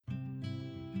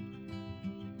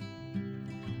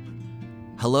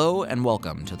Hello and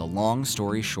welcome to the Long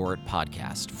Story Short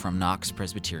podcast from Knox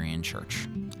Presbyterian Church.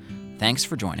 Thanks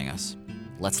for joining us.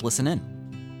 Let's listen in.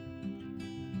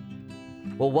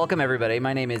 Well, welcome everybody.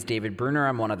 My name is David Bruner.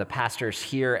 I'm one of the pastors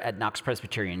here at Knox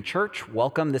Presbyterian Church.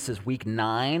 Welcome. This is week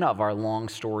 9 of our Long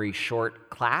Story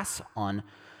Short class on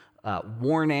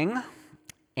warning.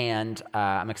 And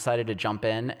I'm excited to jump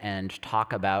in and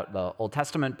talk about the Old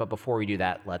Testament. But before we do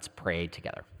that, let's pray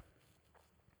together.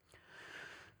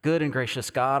 Good and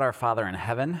gracious God, our Father in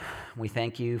heaven, we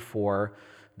thank you for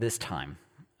this time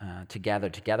to gather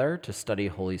together to study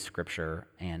Holy Scripture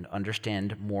and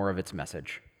understand more of its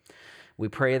message. We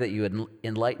pray that you would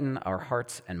enlighten our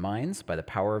hearts and minds by the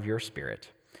power of your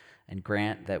Spirit and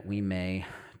grant that we may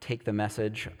take the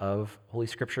message of Holy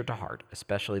Scripture to heart,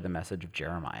 especially the message of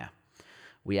Jeremiah.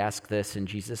 We ask this in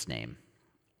Jesus' name.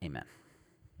 Amen.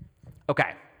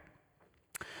 Okay.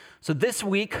 So this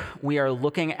week, we are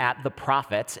looking at the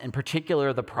prophets, in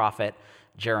particular the prophet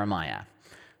Jeremiah.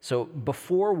 So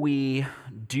before we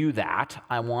do that,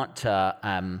 I want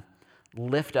to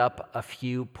lift up a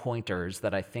few pointers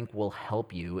that I think will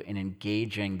help you in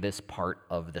engaging this part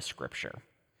of the Scripture.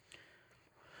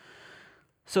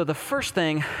 So the first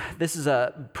thing, this is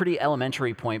a pretty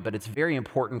elementary point, but it's very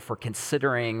important for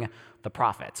considering the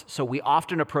prophets. So we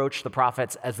often approach the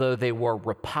prophets as though they were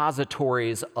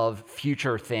repositories of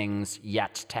future things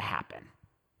yet to happen.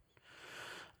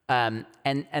 And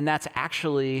that's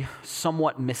actually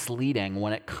somewhat misleading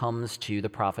when it comes to the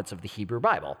prophets of the Hebrew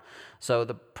Bible. So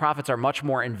the prophets are much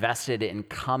more invested in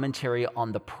commentary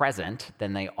on the present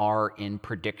than they are in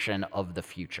prediction of the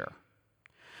future.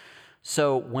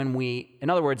 So in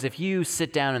other words, if you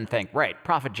sit down and think, right,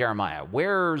 prophet Jeremiah,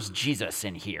 where's Jesus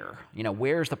in here?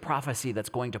 Where's the prophecy that's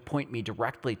going to point me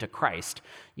directly to Christ?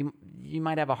 You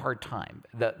might have a hard time.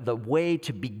 The way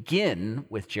to begin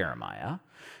with Jeremiah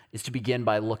is to begin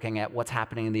by looking at what's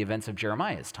happening in the events of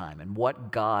Jeremiah's time and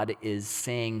what God is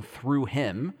saying through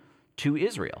him to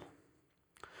Israel.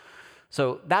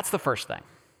 So that's the first thing.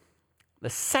 The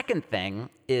second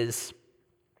thing is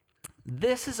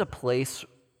this is a place.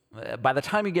 By the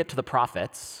time you get to the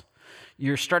prophets,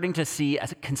 you're starting to see a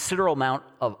considerable amount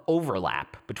of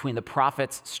overlap between the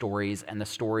prophets' stories and the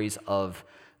stories of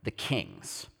the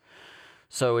kings.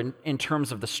 So in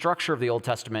terms of the structure of the Old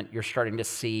Testament, you're starting to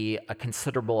see a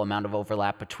considerable amount of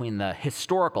overlap between the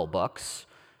historical books,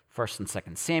 1st and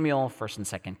 2nd Samuel, 1st and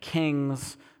 2nd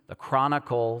Kings, the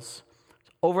Chronicles,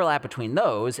 overlap between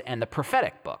those and the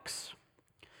prophetic books.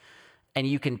 And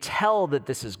you can tell that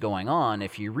this is going on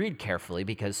if you read carefully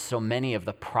because so many of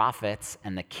the prophets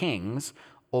and the kings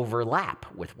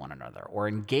overlap with one another or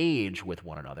engage with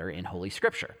one another in Holy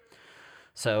Scripture.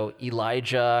 So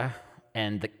Elijah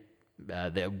and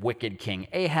the wicked king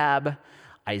Ahab,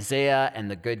 Isaiah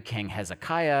and the good king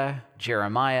Hezekiah,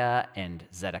 Jeremiah and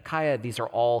Zedekiah, these are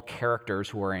all characters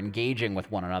who are engaging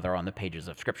with one another on the pages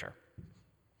of Scripture.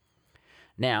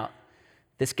 Now,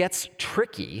 this gets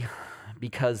tricky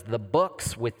because the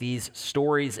books with these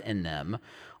stories in them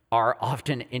are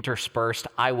often interspersed,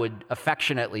 I would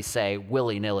affectionately say,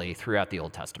 willy-nilly throughout the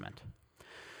Old Testament.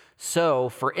 So,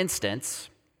 for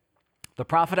instance, the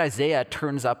prophet Isaiah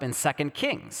turns up in 2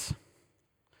 Kings.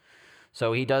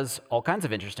 So he does all kinds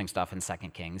of interesting stuff in 2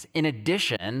 Kings, in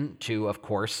addition to, of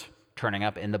course, turning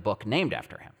up in the book named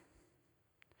after him.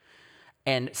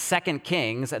 And 2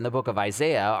 Kings and the book of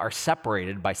Isaiah are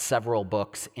separated by several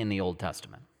books in the Old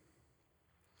Testament.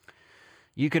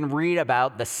 You can read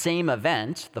about the same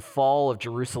event, the fall of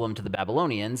Jerusalem to the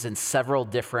Babylonians, in several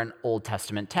different Old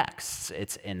Testament texts.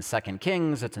 It's in 2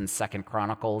 Kings, it's in 2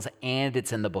 Chronicles, and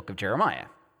it's in the book of Jeremiah.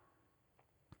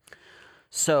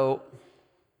 So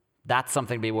that's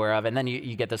something to be aware of. And then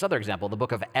you get this other example. The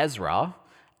book of Ezra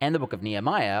and the book of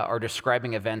Nehemiah are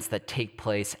describing events that take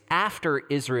place after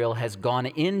Israel has gone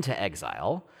into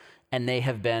exile and they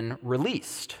have been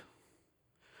released.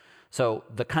 So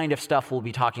the kind of stuff we'll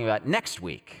be talking about next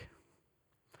week.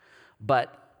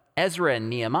 But Ezra and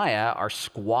Nehemiah are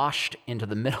squashed into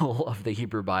the middle of the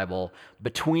Hebrew Bible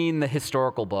between the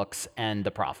historical books and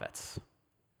the prophets.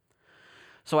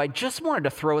 So I just wanted to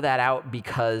throw that out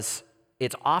because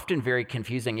it's often very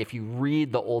confusing. If you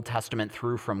read the Old Testament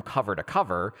through from cover to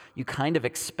cover, you kind of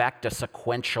expect a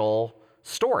sequential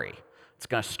story. It's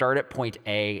going to start at point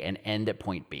A and end at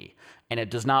point B. And it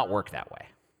does not work that way.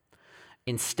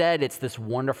 Instead, it's this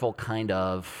wonderful kind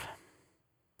of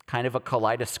a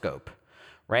kaleidoscope,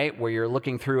 right? Where you're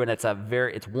looking through and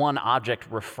it's one object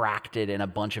refracted in a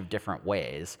bunch of different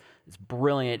ways. It's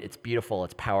brilliant, it's beautiful,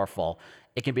 it's powerful.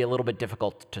 It can be a little bit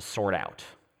difficult to sort out.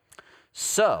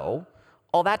 So,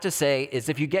 all that to say is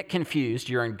if you get confused,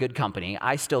 you're in good company.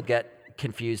 I still get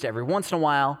confused every once in a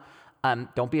while.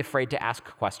 Don't be afraid to ask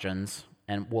questions,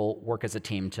 and we'll work as a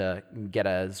team to get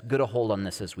as good a hold on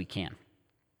this as we can.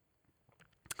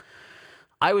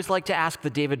 I always like to ask the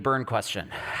David Byrne question.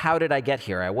 How did I get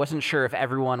here? I wasn't sure if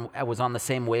everyone was on the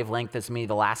same wavelength as me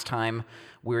the last time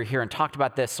we were here and talked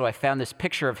about this, so I found this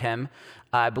picture of him.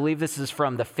 I believe this is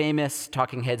from the famous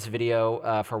Talking Heads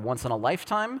video for Once in a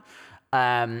Lifetime.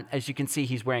 As you can see,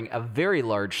 he's wearing a very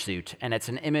large suit, and it's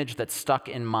an image that's stuck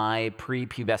in my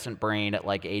prepubescent brain at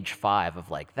like age 5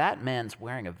 of like, that man's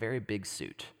wearing a very big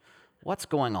suit. What's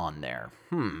going on there?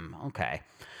 Okay.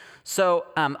 So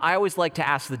I always like to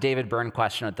ask the David Byrne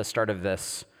question at the start of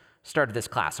this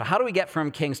class. So how do we get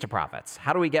from kings to prophets?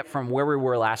 How do we get from where we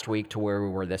were last week to where we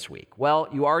were this week? Well,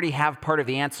 you already have part of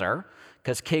the answer,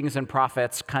 because kings and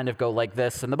prophets kind of go like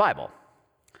this in the Bible.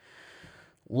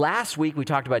 Last week, we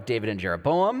talked about David and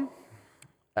Jeroboam.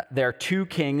 There are 2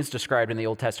 kings described in the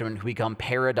Old Testament who become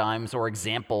paradigms or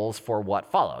examples for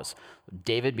what follows.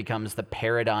 David becomes the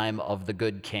paradigm of the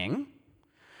good king,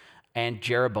 and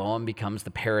Jeroboam becomes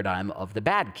the paradigm of the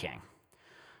bad king.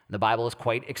 The Bible is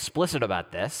quite explicit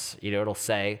about this. It'll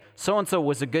say, so-and-so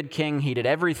was a good king, he did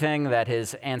everything that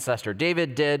his ancestor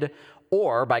David did,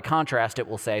 or by contrast, it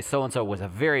will say, so-and-so was a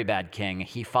very bad king,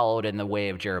 he followed in the way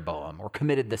of Jeroboam, or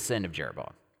committed the sin of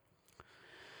Jeroboam.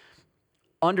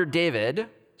 Under David,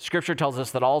 Scripture tells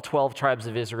us that all 12 tribes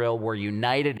of Israel were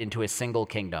united into a single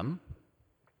kingdom.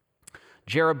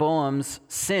 Jeroboam's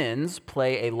sins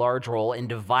play a large role in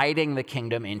dividing the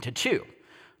kingdom into 2,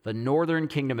 the northern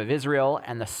kingdom of Israel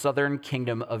and the southern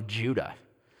kingdom of Judah.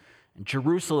 And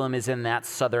Jerusalem is in that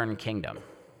southern kingdom.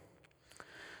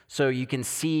 So you can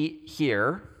see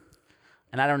here,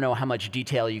 and I don't know how much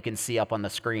detail you can see up on the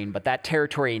screen, but that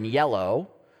territory in yellow,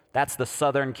 that's the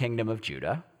southern kingdom of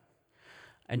Judah.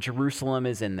 And Jerusalem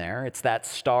is in there. It's that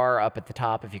star up at the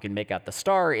top, if you can make out the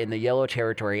star, in the yellow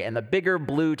territory. And the bigger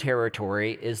blue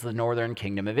territory is the northern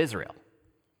kingdom of Israel.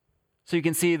 So you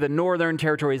can see the northern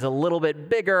territory is a little bit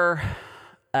bigger,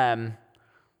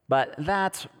 but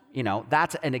that's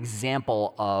an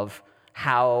example of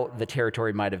how the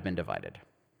territory might have been divided.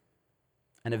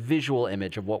 And a visual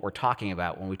image of what we're talking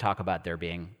about when we talk about there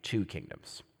being 2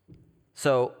 kingdoms.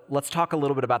 So let's talk a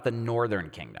little bit about the northern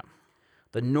kingdom.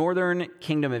 The northern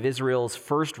kingdom of Israel's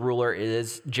first ruler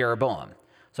is Jeroboam.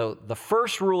 So the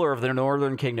first ruler of the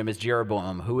northern kingdom is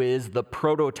Jeroboam, who is the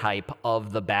prototype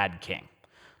of the bad king.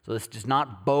 So this does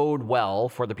not bode well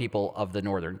for the people of the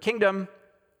northern kingdom.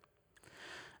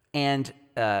 And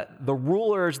the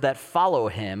rulers that follow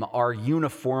him are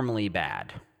uniformly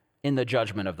bad in the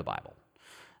judgment of the Bible.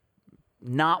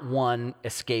 Not one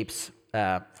escapes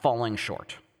falling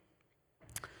short.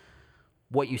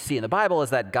 What you see in the Bible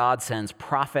is that God sends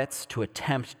prophets to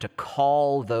attempt to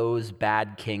call those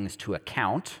bad kings to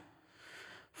account.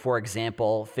 For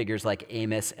example, figures like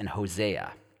Amos and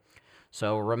Hosea.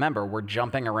 So remember, we're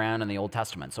jumping around in the Old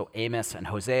Testament. So Amos and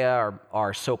Hosea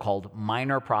are so-called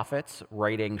minor prophets,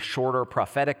 writing shorter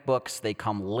prophetic books. They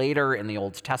come later in the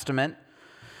Old Testament.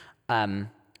 The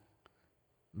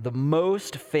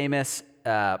most famous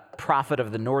prophet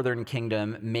of the northern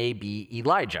kingdom may be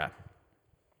Elijah.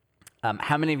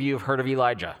 How many of you have heard of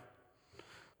Elijah?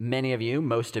 Many of you,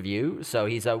 most of you. So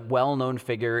he's a well-known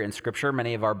figure in Scripture.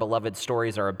 Many of our beloved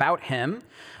stories are about him.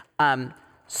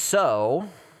 So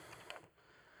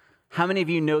how many of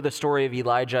you know the story of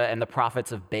Elijah and the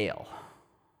prophets of Baal?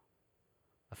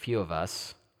 A few of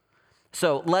us.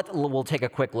 So we'll take a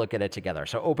quick look at it together.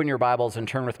 So open your Bibles and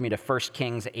turn with me to 1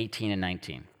 Kings 18 and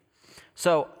 19.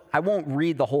 So I won't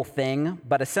read the whole thing,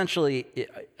 but essentially,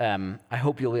 I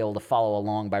hope you'll be able to follow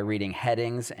along by reading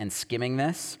headings and skimming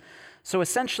this. So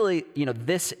essentially,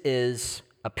 this is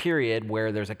a period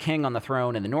where there's a king on the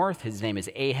throne in the north. His name is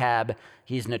Ahab.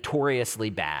 He's notoriously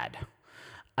bad.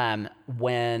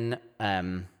 When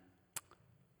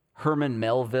Herman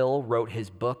Melville wrote his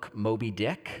book, Moby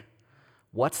Dick,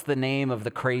 what's the name of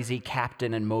the crazy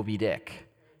captain in Moby Dick?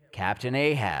 Captain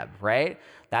Ahab, right?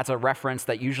 That's a reference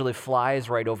that usually flies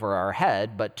right over our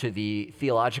head, but to the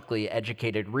theologically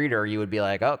educated reader, you would be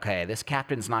like, okay, this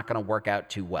captain's not going to work out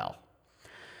too well.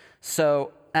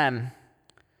 So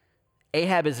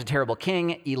Ahab is a terrible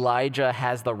king. Elijah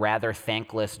has the rather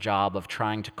thankless job of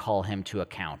trying to call him to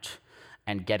account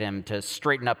and get him to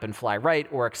straighten up and fly right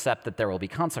or accept that there will be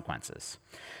consequences.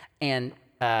 And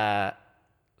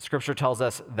Scripture tells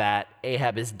us that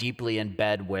Ahab is deeply in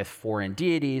bed with foreign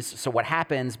deities. So what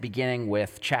happens, beginning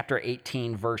with chapter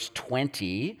 18, verse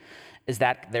 20, is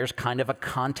that there's kind of a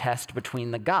contest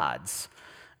between the gods.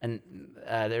 And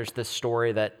there's this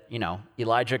story that,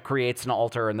 Elijah creates an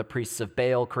altar and the priests of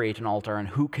Baal create an altar, and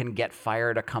who can get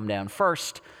fire to come down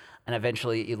first? and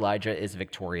eventually Elijah is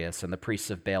victorious, and the priests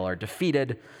of Baal are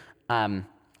defeated.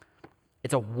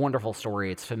 It's a wonderful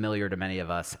story. It's familiar to many of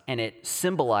us, and it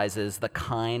symbolizes the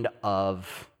kind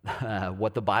of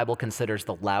what the Bible considers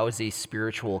the lousy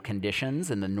spiritual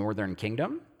conditions in the northern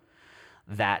kingdom,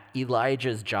 that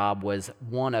Elijah's job was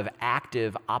one of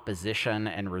active opposition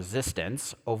and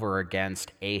resistance over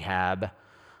against Ahab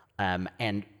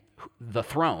and the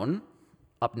throne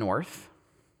up north,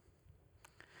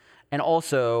 and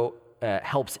also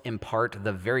helps impart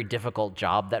the very difficult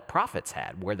job that prophets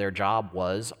had, where their job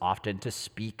was often to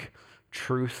speak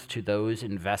truth to those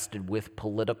invested with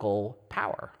political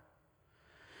power.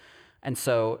 And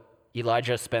so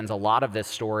Elijah spends a lot of this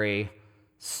story,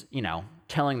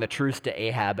 telling the truth to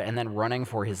Ahab and then running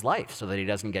for his life so that he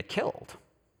doesn't get killed,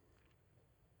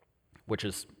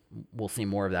 we'll see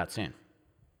more of that soon.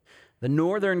 The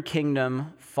northern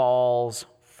kingdom falls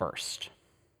first.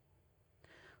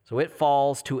 So it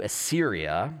falls to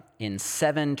Assyria in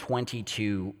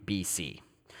 722 BC.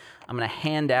 I have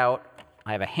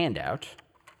a handout.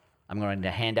 I'm going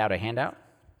to hand out a handout.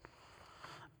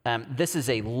 This is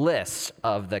a list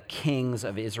of the kings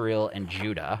of Israel and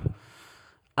Judah.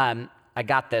 I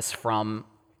got this from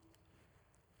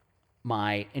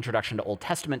my Introduction to Old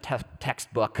Testament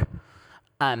textbook.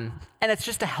 And it's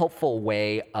just a helpful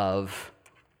way of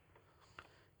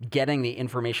getting the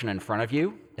information in front of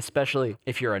you, especially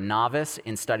if you're a novice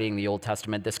in studying the Old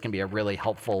Testament. This can be a really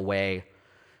helpful way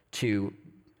to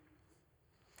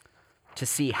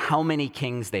see how many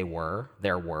kings there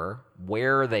were,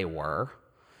 where they were,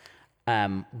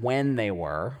 when they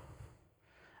were,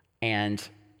 and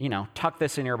tuck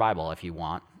this in your Bible if you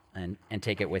want, and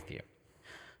take it with you.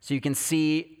 So you can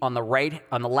see on the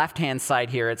left-hand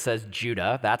side here, it says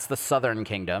Judah. That's the southern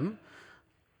kingdom.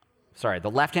 Sorry,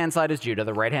 the left-hand side is Judah,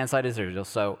 the right-hand side is Israel.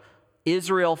 So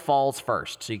Israel falls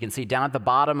first. So you can see down at the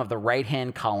bottom of the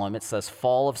right-hand column, it says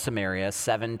fall of Samaria,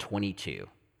 722.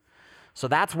 So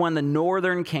that's when the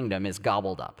northern kingdom is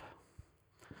gobbled up.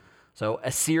 So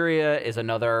Assyria is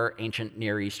another ancient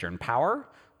Near Eastern power.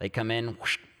 They come in,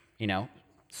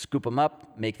 scoop them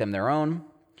up, make them their own.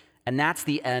 And that's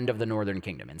the end of the northern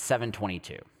kingdom in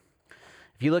 722.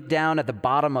 If you look down at the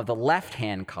bottom of the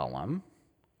left-hand column,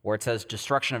 where it says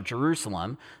destruction of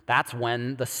Jerusalem, that's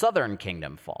when the southern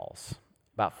kingdom falls,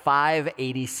 about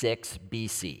 586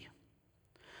 BC.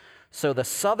 So the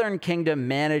southern kingdom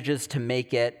manages to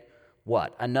make it,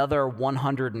 another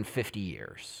 150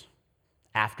 years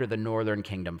after the northern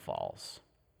kingdom falls.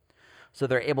 So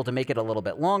they're able to make it a little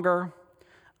bit longer.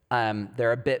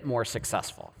 They're a bit more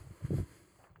successful.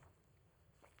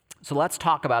 So let's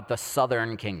talk about the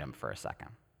southern kingdom for a second.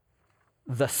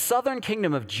 The southern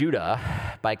kingdom of Judah,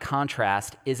 by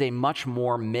contrast, is a much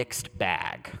more mixed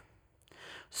bag.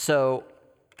 So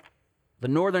the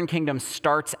northern kingdom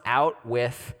starts out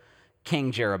with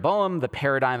King Jeroboam, the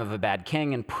paradigm of a bad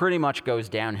king, and pretty much goes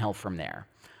downhill from there.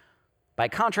 By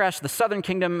contrast, the southern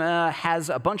kingdom has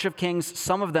a bunch of kings.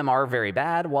 Some of them are very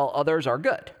bad, while others are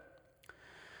good.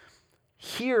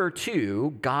 Here,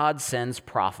 too, God sends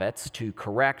prophets to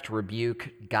correct,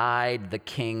 rebuke, guide the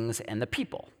kings and the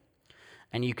people.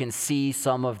 And you can see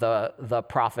some of the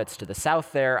prophets to the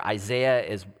south there. Isaiah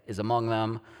is among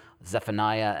them,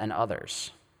 Zephaniah, and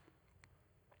others.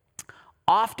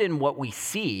 Often what we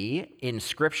see in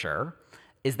Scripture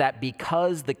is that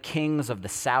because the kings of the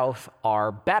south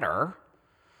are better,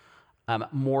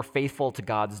 more faithful to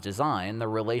God's design, the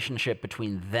relationship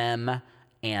between them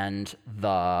and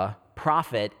the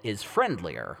prophet is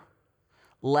friendlier,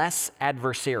 less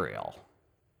adversarial.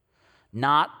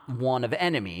 Not one of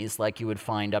enemies like you would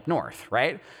find up north,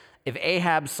 right? If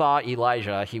Ahab saw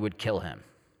Elijah, he would kill him.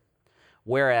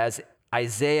 Whereas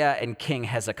Isaiah and King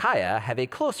Hezekiah have a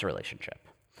close relationship.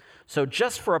 So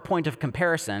just for a point of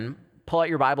comparison, pull out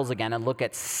your Bibles again and look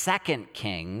at 2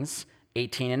 Kings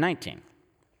 18 and 19.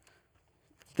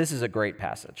 This is a great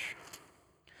passage.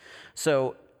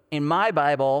 So in my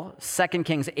Bible, 2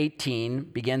 Kings 18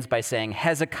 begins by saying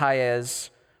Hezekiah's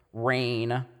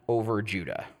reign over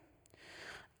Judah.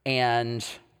 And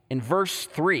in verse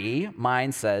 3,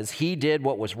 mine says, he did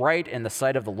what was right in the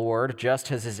sight of the Lord,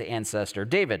 just as his ancestor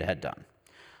David had done.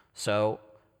 So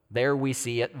there we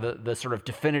see the sort of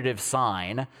definitive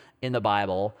sign in the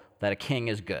Bible that a king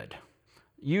is good.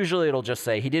 Usually it'll just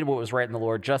say, he did what was right in the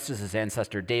Lord, just as his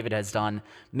ancestor David has done.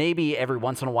 Maybe every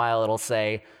once in a while it'll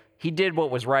say, he did what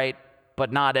was right,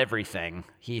 but not everything.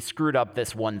 He screwed up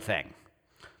this one thing.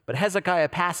 But Hezekiah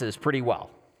passes pretty well.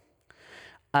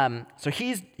 So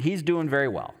he's doing very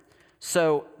well.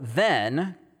 So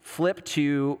then flip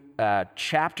to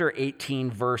chapter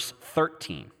 18, verse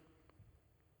 13.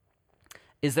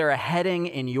 Is there a heading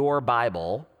in your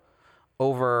Bible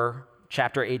over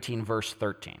chapter 18, verse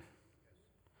 13?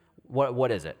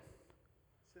 What is it?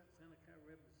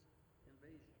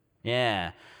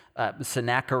 Yeah.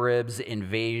 Sennacherib's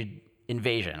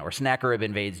invasion, or Sennacherib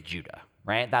invades Judah,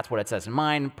 right? That's what it says in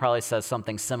mine. Probably says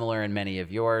something similar in many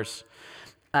of yours.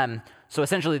 So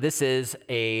essentially, this is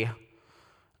an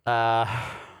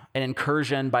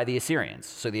incursion by the Assyrians.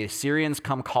 So the Assyrians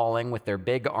come calling with their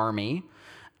big army,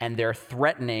 and they're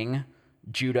threatening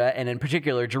Judah, and in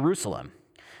particular, Jerusalem.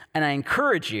 And I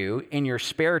encourage you, in your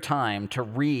spare time, to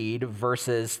read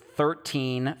verses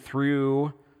 13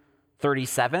 through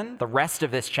 37, the rest of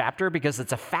this chapter, because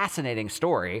it's a fascinating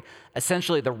story.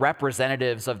 Essentially, the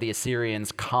representatives of the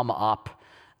Assyrians come up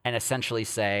and essentially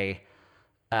say,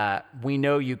 we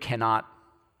know you cannot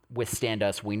withstand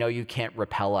us. We know you can't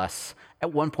repel us.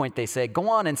 At one point, they say, go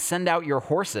on and send out your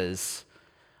horses.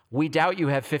 We doubt you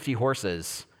have 50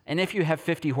 horses. And if you have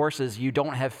 50 horses, you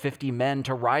don't have 50 men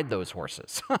to ride those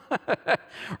horses,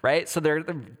 right? So they're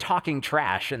talking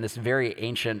trash in this very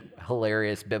ancient,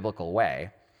 hilarious, biblical way.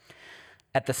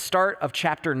 At the start of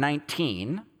chapter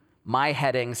 19, my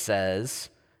heading says,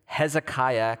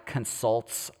 Hezekiah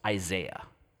consults Isaiah.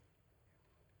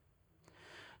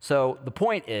 So the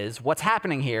point is, what's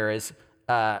happening here is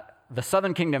the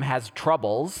southern kingdom has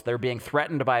troubles. They're being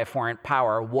threatened by a foreign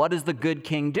power. What does the good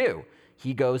king do?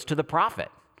 He goes to the prophet,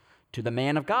 to the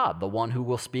man of God, the one who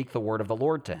will speak the word of the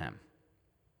Lord to him.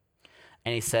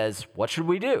 And he says, what should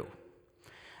we do?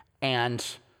 And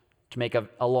to make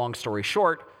a long story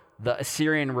short, the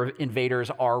Assyrian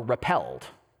invaders are repelled.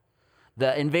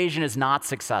 The invasion is not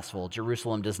successful.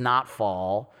 Jerusalem does not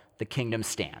fall. The kingdom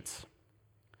stands.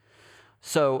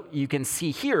 So you can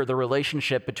see here the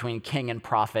relationship between king and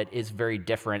prophet is very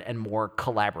different and more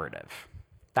collaborative.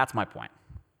 That's my point.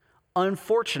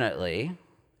 Unfortunately,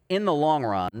 in the long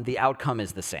run, the outcome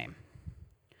is the same.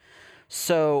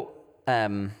 So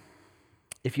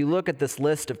if you look at this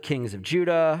list of kings of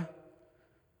Judah,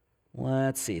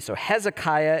 let's see. So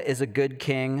Hezekiah is a good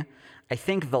king. I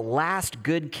think the last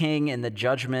good king in the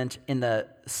judgment in the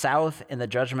south in the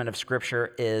judgment of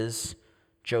Scripture is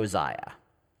Josiah.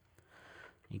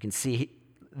 You can see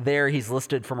there he's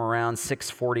listed from around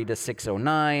 640 to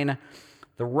 609.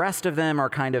 The rest of them are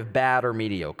kind of bad or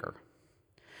mediocre.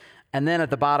 And then at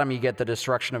the bottom, you get the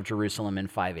destruction of Jerusalem in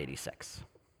 586.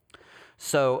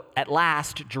 So at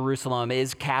last, Jerusalem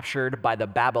is captured by the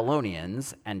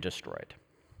Babylonians and destroyed.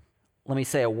 Let me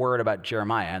say a word about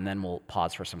Jeremiah, and then we'll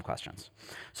pause for some questions.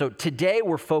 So today,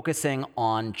 we're focusing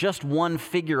on just one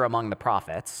figure among the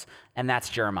prophets, and that's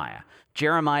Jeremiah.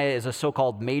 Jeremiah is a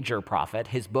so-called major prophet.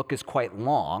 His book is quite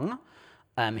long.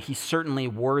 He's certainly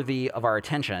worthy of our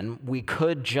attention. We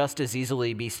could just as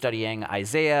easily be studying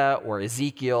Isaiah or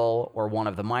Ezekiel or one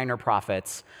of the minor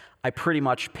prophets. I pretty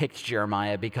much picked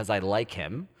Jeremiah because I like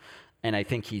him, and I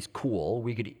think he's cool.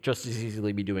 We could just as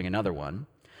easily be doing another one.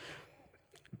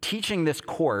 Teaching this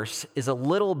course is a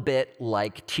little bit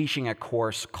like teaching a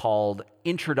course called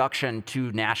Introduction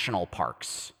to National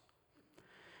Parks.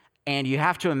 And you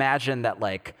have to imagine that,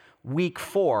 like, week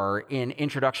 4 in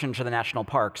Introduction to the National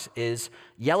Parks is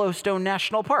Yellowstone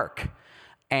National Park.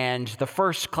 And the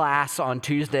first class on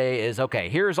Tuesday is, okay,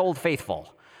 here's Old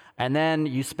Faithful. And then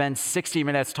you spend 60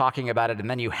 minutes talking about it, and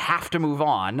then you have to move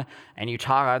on. And you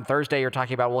talk on Thursday, you're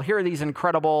talking about, well, here are these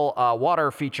incredible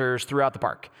water features throughout the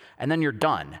park. And then you're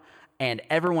done. And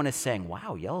everyone is saying,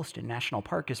 wow, Yellowstone National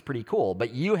Park is pretty cool.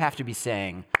 But you have to be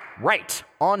saying, right,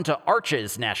 on to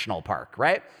Arches National Park,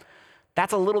 right?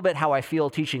 That's a little bit how I feel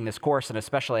teaching this course, and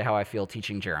especially how I feel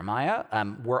teaching Jeremiah.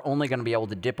 We're only going to be able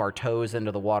to dip our toes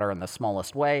into the water in the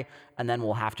smallest way, and then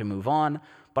we'll have to move on.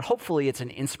 But hopefully it's an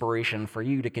inspiration for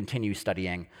you to continue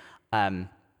studying and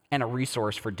a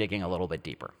resource for digging a little bit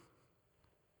deeper.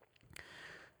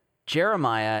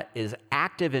 Jeremiah is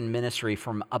active in ministry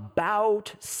from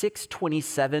about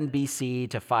 627 BC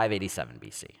to 587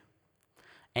 BC.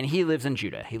 And he lives in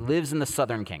Judah. He lives in the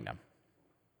southern kingdom.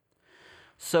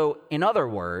 So, in other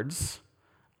words,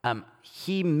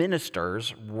 he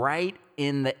ministers right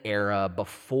in the era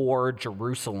before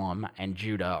Jerusalem and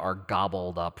Judah are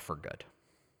gobbled up for good.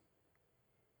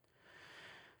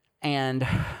 And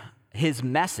his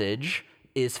message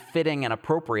is fitting and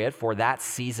appropriate for that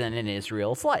season in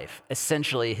Israel's life.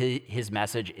 Essentially, his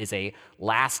message is a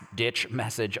last-ditch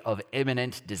message of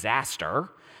imminent disaster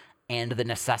and the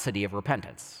necessity of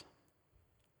repentance.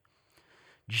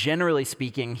 Generally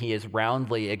speaking, he is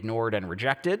roundly ignored and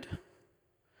rejected,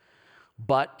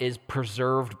 but is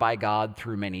preserved by God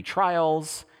through many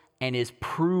trials and is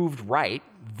proved right,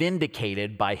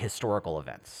 vindicated by historical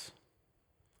events.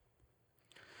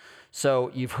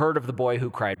 So you've heard of the boy who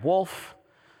cried wolf.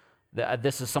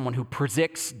 This is someone who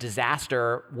predicts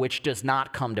disaster which does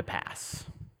not come to pass.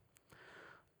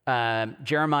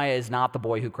 Jeremiah is not the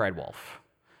boy who cried wolf.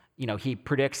 He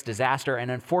predicts disaster,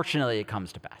 and unfortunately, it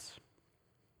comes to pass.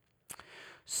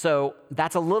 So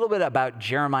that's a little bit about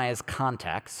Jeremiah's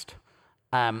context.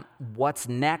 What's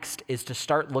next is to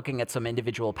start looking at some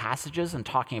individual passages and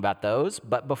talking about those.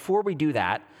 But before we do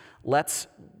that, let's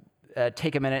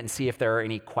take a minute and see if there are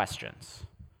any questions.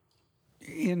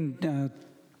 In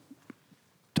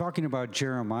talking about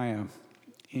Jeremiah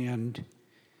and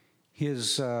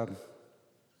his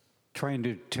trying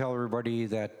to tell everybody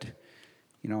that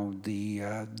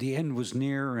the end was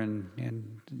near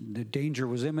and the danger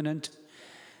was imminent,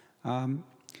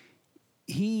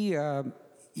 he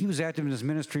was active in his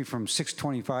ministry from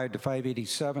 625 to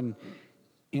 587,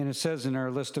 and it says in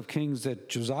our list of kings that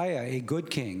Josiah, a good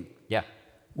king,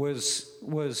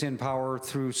 was in power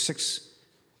through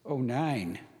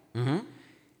 609.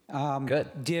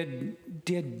 Good.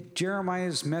 Did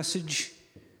Jeremiah's message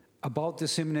about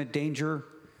this imminent danger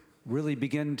really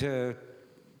begin to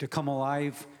come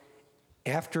alive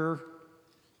after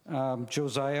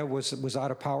Josiah was out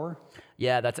of power?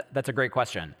 Yeah, that's a great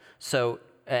question. So,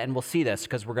 and we'll see this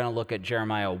because we're going to look at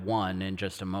Jeremiah 1 in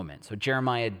just a moment. So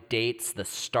Jeremiah dates the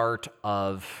start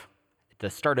of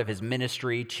his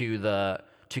ministry to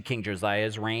King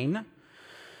Josiah's reign,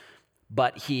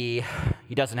 but he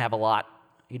doesn't have a lot.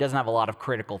 He doesn't have a lot of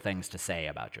critical things to say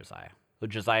about Josiah. So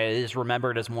Josiah is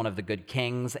remembered as one of the good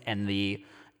kings, and the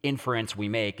inference we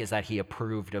make is that he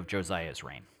approved of Josiah's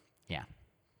reign. Yeah.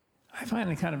 I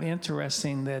find it kind of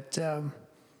interesting that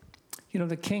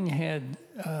the king had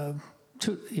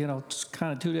two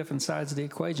different sides of the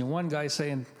equation. One guy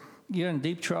saying, "You're in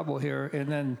deep trouble here,"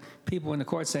 and then people in the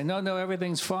court saying, "No,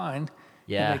 everything's fine."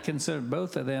 Yeah. And they considered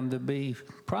both of them to be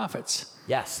prophets.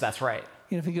 Yes, that's right.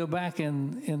 If you go back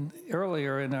in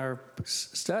earlier in our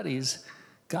studies,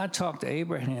 God talked to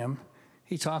Abraham.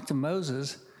 He talked to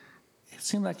Moses. It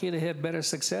seemed like he'd have had better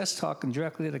success talking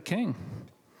directly to the king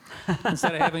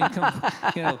instead of having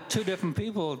two different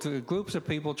people, two groups of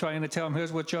people trying to tell him,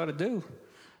 "Here's what you ought to do."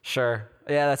 Sure.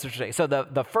 Yeah, that's interesting. So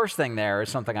the first thing there is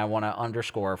something I want to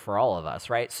underscore for all of us,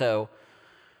 right? So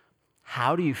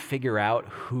how do you figure out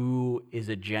who is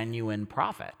a genuine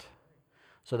prophet?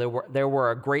 So there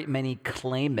were a great many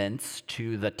claimants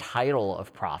to the title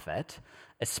of prophet,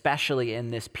 especially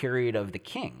in this period of the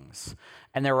kings.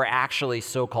 And there were actually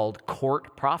so-called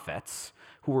court prophets,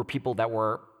 who were people that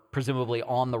were presumably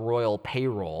on the royal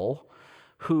payroll,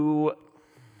 who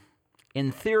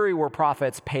in theory were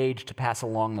prophets paid to pass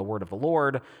along the word of the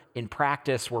Lord. In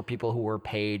practice were people who were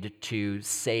paid to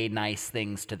say nice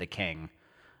things to the king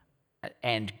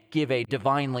and give a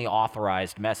divinely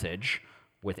authorized message,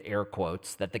 with air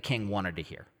quotes, that the king wanted to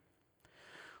hear.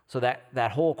 So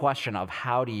that whole question of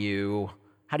how do you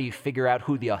figure out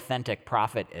who the authentic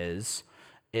prophet is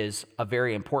a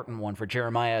very important one for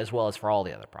Jeremiah as well as for all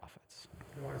the other prophets.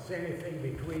 You want to say anything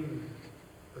between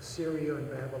Assyria and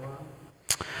Babylon?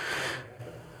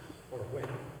 Or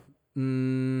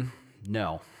when?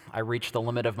 No, I reached the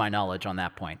limit of my knowledge on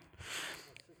that point.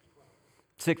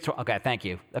 612. Okay, thank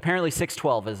you. Apparently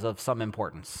 612 is of some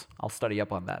importance. I'll study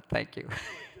up on that. Thank you.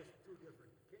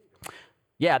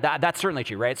 Yeah, that's certainly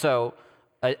true, right? So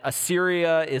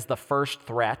Assyria is the first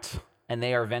threat, and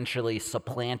they are eventually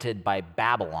supplanted by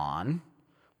Babylon,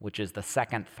 which is the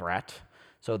second threat.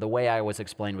 So the way I was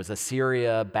explained was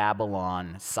Assyria,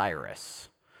 Babylon, Cyrus.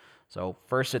 So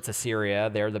first it's Assyria,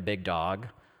 they're the big dog.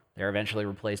 They're eventually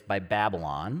replaced by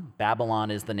Babylon. Babylon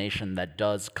is the nation that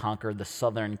does conquer the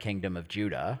southern kingdom of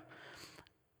Judah.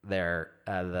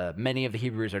 Many of the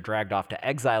Hebrews are dragged off to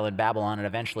exile in Babylon, and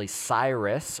eventually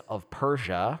Cyrus of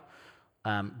Persia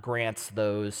grants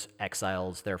those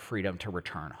exiles their freedom to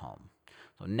return home.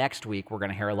 So next week we're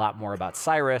going to hear a lot more about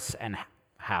Cyrus and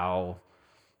how,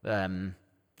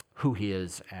 who he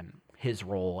is and his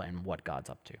role and what God's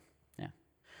up to. Yeah.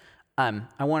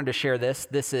 I wanted to share this.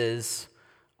 This is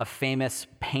a famous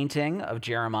painting of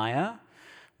Jeremiah.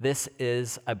 This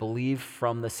is, I believe,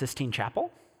 from the Sistine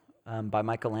Chapel by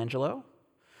Michelangelo.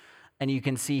 And you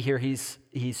can see here he's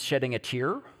shedding a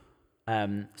tear.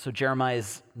 So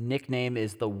Jeremiah's nickname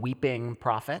is the Weeping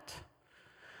Prophet.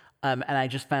 And I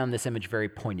just found this image very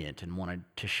poignant and wanted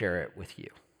to share it with you.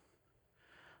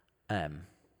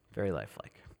 Very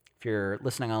lifelike. If you're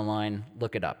listening online,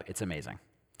 look it up. It's amazing.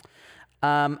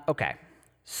 Okay,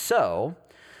 so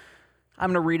I'm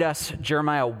going to read us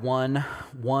Jeremiah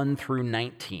 1 through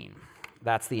 19.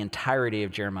 That's the entirety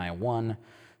of Jeremiah 1.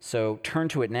 So turn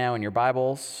to it now in your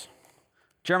Bibles.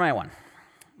 Jeremiah 1.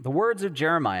 The words of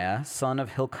Jeremiah, son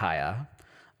of Hilkiah,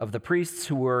 of the priests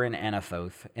who were in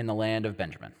Anathoth in the land of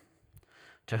Benjamin.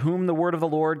 to whom the word of the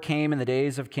Lord came in the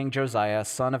days of King Josiah,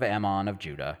 son of Ammon of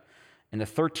Judah, in the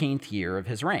 13th year of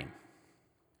his reign.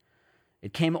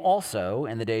 It came also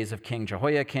in the days of King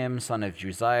Jehoiakim, son of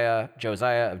Josiah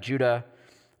of Judah,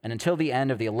 and until the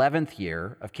end of the 11th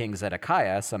year of King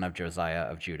Zedekiah, son of Josiah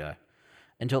of Judah,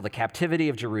 until the captivity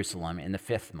of Jerusalem in the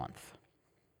 5th month.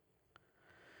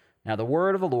 Now the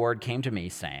word of the Lord came to me,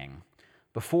 saying,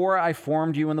 Before I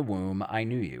formed you in the womb, I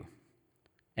knew you,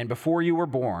 and before you were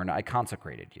born, I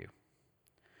consecrated you.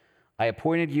 I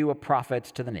appointed you a prophet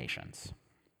to the nations.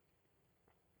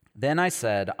 Then I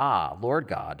said, Ah, Lord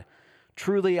God,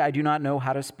 truly I do not know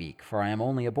how to speak, for I am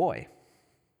only a boy.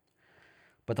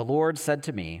 But the Lord said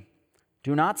to me,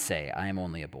 Do not say, I am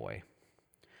only a boy,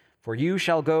 for you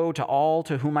shall go to all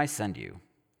to whom I send you,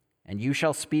 and you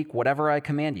shall speak whatever I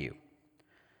command you.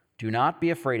 Do not be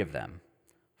afraid of them,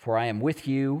 for I am with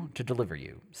you to deliver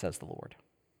you, says the Lord.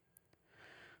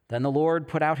 Then the Lord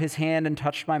put out his hand and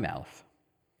touched my mouth.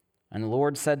 And the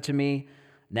Lord said to me,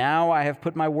 Now I have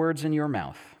put my words in your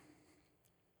mouth.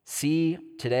 See,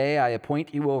 today I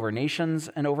appoint you over nations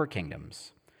and over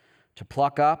kingdoms, to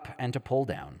pluck up and to pull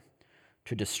down,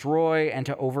 to destroy and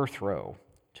to overthrow,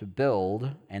 to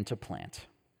build and to plant.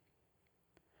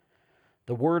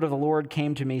 The word of the Lord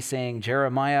came to me, saying,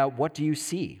 Jeremiah, what do you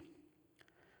see?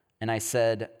 And I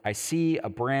said, I see a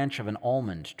branch of an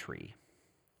almond tree.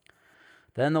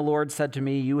 Then the Lord said to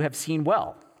me, You have seen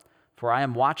well, for I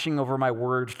am watching over my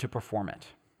word to perform it.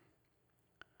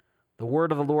 The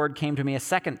word of the Lord came to me a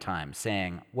second time,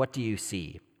 saying, What do you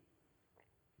see?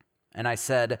 And I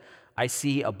said, I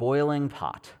see a boiling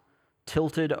pot,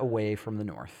 tilted away from the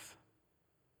north.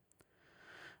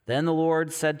 Then the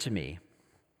Lord said to me,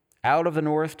 Out of the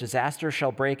north disaster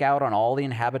shall break out on all the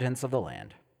inhabitants of the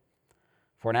land.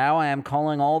 For now I am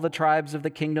calling all the tribes of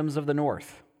the kingdoms of the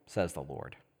north, says the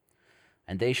Lord.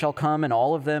 And they shall come, and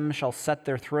all of them shall set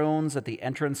their thrones at the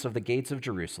entrance of the gates of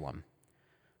Jerusalem,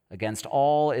 against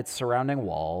all its surrounding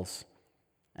walls,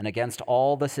 and against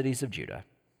all the cities of Judah.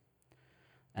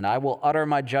 And I will utter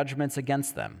my judgments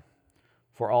against them,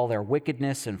 for all their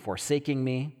wickedness in forsaking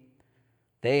me.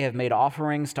 They have made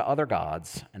offerings to other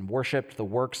gods, and worshipped the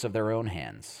works of their own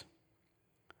hands.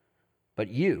 But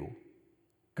you,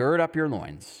 gird up your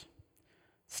loins,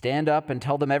 stand up and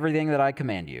tell them everything that I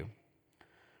command you.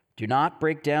 Do not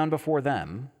break down before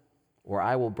them, or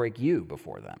I will break you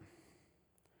before them.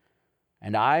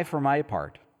 And I, for my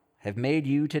part, have made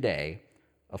you today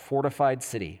a fortified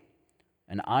city,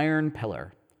 an iron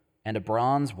pillar, and a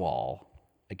bronze wall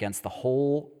against the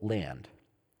whole land,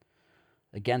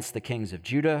 against the kings of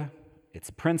Judah, its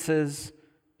princes,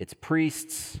 its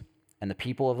priests, and the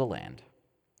people of the land.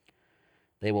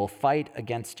 They will fight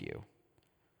against you,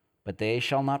 but they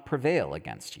shall not prevail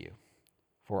against you,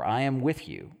 for I am with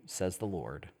you, says the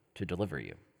Lord, to deliver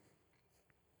you.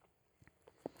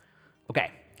 Okay,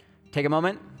 take a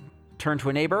moment, turn to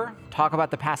a neighbor, talk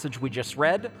about the passage we just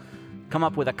read, come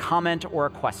up with a comment or a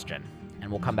question,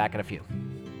 and we'll come back in a few.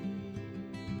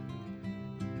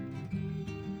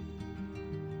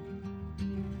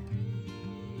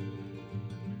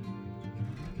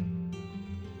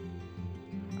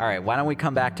 All right, why don't we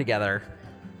come back together?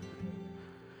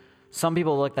 Some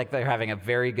people look like they're having a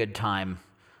very good time,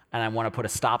 and I want to put a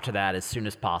stop to that as soon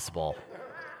as possible.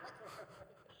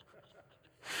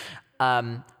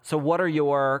 So what are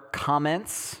your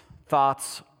comments,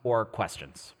 thoughts, or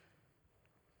questions?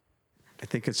 I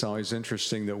think it's always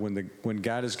interesting that when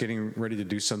God is getting ready to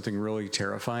do something really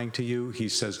terrifying to you, he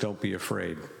says, don't be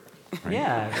afraid. Right?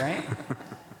 Yeah,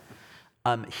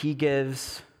 right? He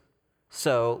gives...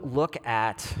 So look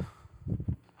at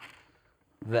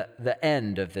the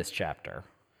end of this chapter,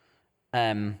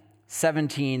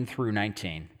 17 through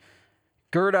 19.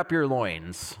 Gird up your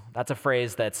loins. That's a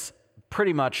phrase that's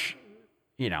pretty much,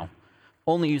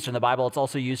 only used in the Bible. It's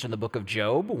also used in the book of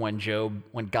Job,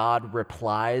 when God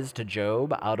replies to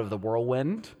Job out of the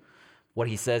whirlwind. What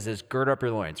he says is, gird up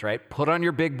your loins, right? Put on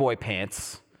your big boy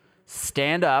pants.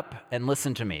 Stand up and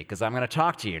listen to me, because I'm going to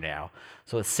talk to you now.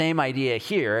 So the same idea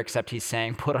here, except he's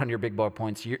saying, put on your big boy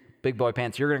pants. You're going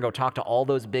to go talk to all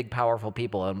those big, powerful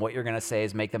people, and what you're going to say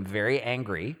is make them very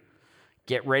angry.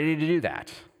 Get ready to do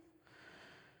that.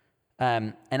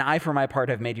 And I, for my part,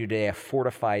 have made you today a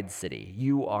fortified city.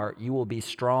 You will be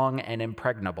strong and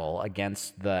impregnable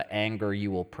against the anger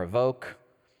you will provoke.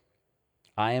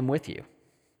 I am with you.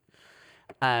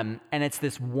 And it's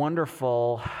this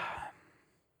wonderful...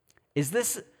 Is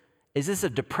this a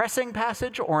depressing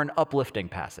passage or an uplifting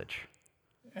passage?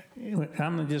 I'm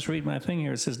going to just read my thing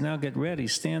here. It says, now get ready,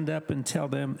 stand up and tell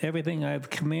them everything I've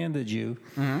commanded you.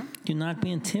 Mm-hmm. Do not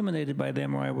be intimidated by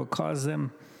them, or I will cause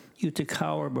them you to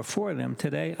cower before them.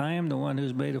 Today, I am the one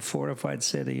who's made a fortified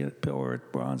city, pillar,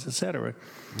 bronze, etc.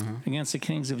 Against the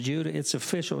kings of Judah, its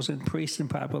officials and priests and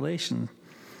population.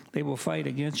 They will fight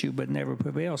against you, but never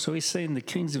prevail. So he's saying the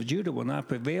kings of Judah will not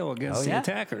prevail against the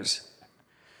attackers.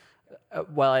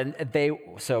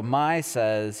 So Mai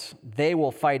says, they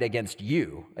will fight against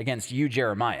you,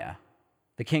 Jeremiah,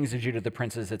 the kings of Judah, the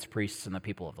princes, its priests, and the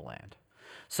people of the land.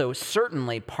 So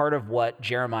certainly part of what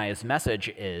Jeremiah's message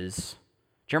is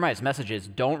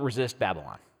don't resist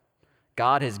Babylon.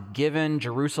 God has given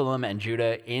Jerusalem and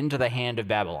Judah into the hand of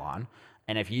Babylon,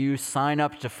 and if you sign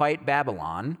up to fight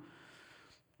Babylon,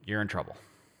 you're in trouble.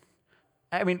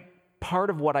 I mean, part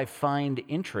of what I find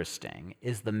interesting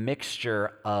is the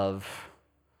mixture of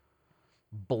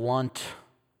blunt,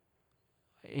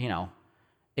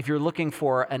 if you're looking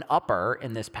for an upper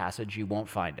in this passage, you won't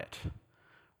find it,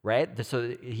 right?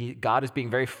 So God is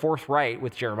being very forthright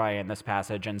with Jeremiah in this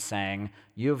passage and saying,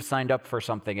 you have signed up for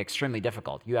something extremely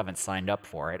difficult. You haven't signed up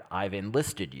for it. I've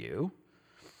enlisted you,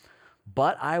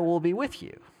 but I will be with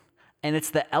you. And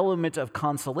it's the element of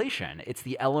consolation. It's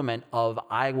the element of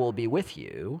I will be with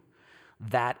you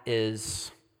that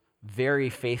is very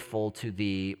faithful to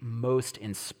the most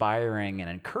inspiring and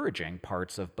encouraging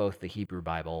parts of both the Hebrew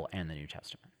Bible and the New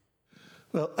Testament.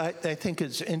 Well, I think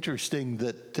it's interesting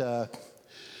that the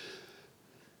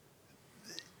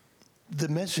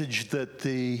message that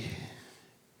the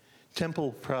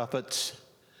temple prophets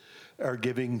are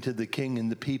giving to the king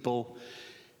and the people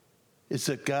is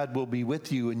that God will be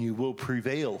with you and you will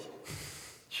prevail.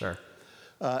 Sure.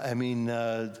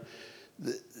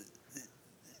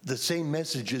 The same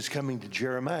message is coming to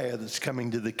Jeremiah that's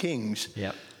coming to the kings.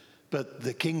 Yep. But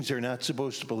the kings are not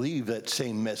supposed to believe that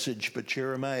same message, but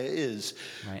Jeremiah is.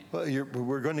 Right. Well,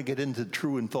 we're going to get into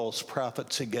true and false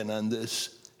prophets again on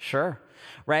this. Sure.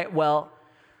 Right. Well,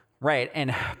 right.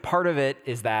 And part of it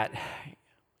is that,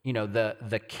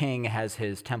 the king has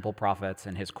his temple prophets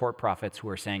and his court prophets who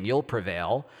are saying, you'll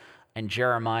prevail. And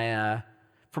Jeremiah,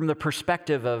 from the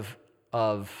perspective of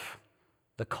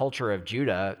the culture of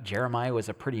Judah, Jeremiah was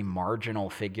a pretty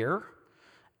marginal figure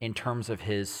in terms of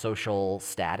his social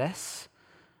status.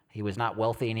 He was not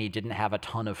wealthy and he didn't have a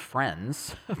ton of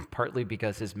friends, partly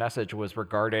because his message was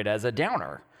regarded as a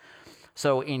downer.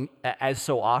 So as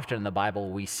so often in the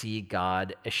Bible, we see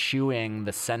God eschewing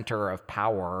the center of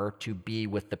power to be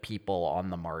with the people on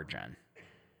the margin.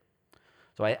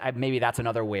 So maybe that's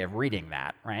another way of reading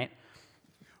that, right?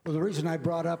 Well, the reason I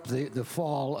brought up the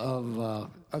fall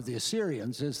of the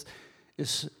Assyrians is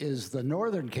the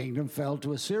northern kingdom fell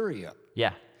to Assyria.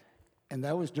 Yeah. And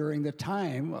that was during the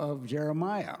time of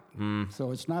Jeremiah.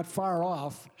 So it's not far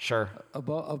off. Sure.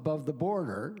 Above the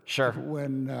border. Sure.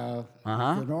 When the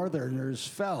northerners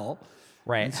fell.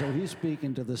 Right. And so he's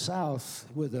speaking to the south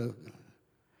with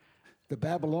the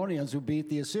Babylonians who beat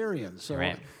the Assyrians. So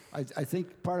right. I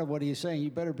think part of what he's saying,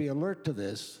 you better be alert to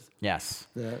this. Yes.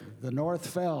 The north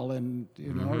fell, and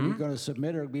you're going to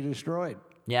submit or be destroyed.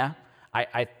 Yeah,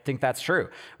 I think that's true,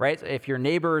 right? If your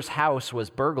neighbor's house was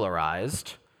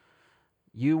burglarized,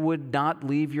 you would not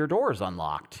leave your doors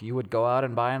unlocked. You would go out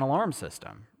and buy an alarm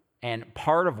system. And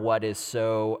part of what's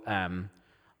so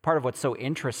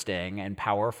interesting and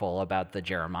powerful about the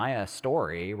Jeremiah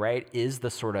story, right, is the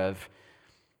sort of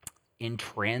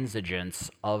intransigence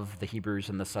of the Hebrews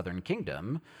in the southern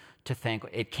kingdom to think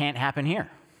it can't happen here.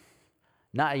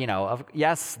 Not,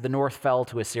 yes, the north fell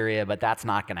to Assyria, but that's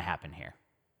not going to happen here.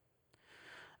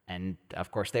 And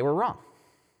of course, they were wrong.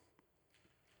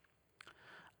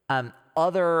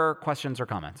 Other questions or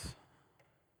comments?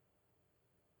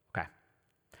 Okay.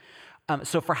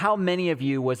 So for how many of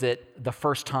you was it the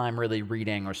first time really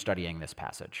reading or studying this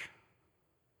passage?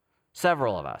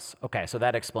 Several of us. Okay, so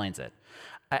that explains it.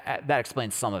 That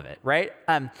explains some of it, right?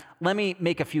 Let me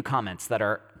make a few comments that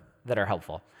are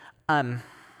helpful.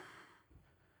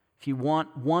 If you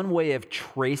want one way of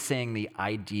tracing the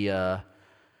idea,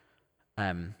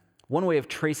 one way of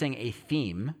tracing a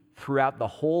theme throughout the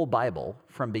whole Bible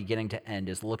from beginning to end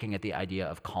is looking at the idea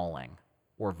of calling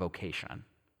or vocation.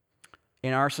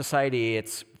 In our society,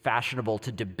 it's fashionable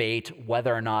to debate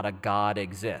whether or not a God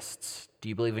exists. Do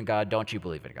you believe in God? Don't you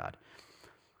believe in God?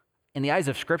 In the eyes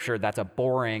of Scripture, that's a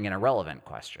boring and irrelevant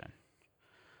question.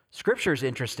 Scripture's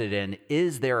interested in,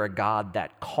 is there a God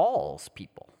that calls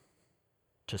people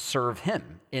to serve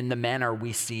him in the manner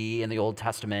we see in the Old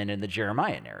Testament and the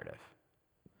Jeremiah narrative?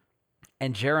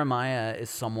 And Jeremiah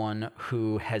is someone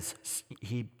who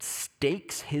he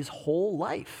stakes his whole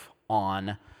life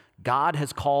on God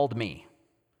has called me,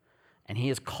 and he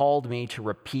has called me to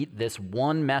repeat this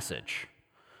one message.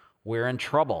 We're in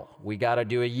trouble. We got to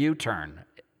do a U-turn.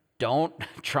 Don't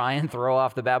try and throw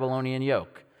off the Babylonian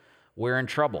yoke. we're in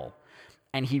trouble.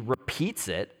 And he repeats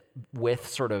it with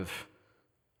sort of,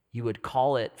 you would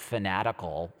call it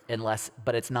fanatical,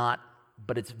 but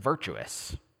it's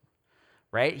virtuous,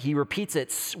 right? He repeats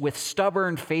it with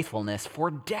stubborn faithfulness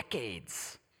for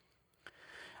decades.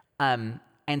 And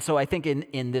so I think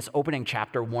in this opening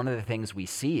chapter, one of the things we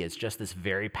see is just this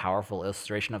very powerful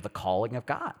illustration of the calling of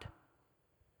God.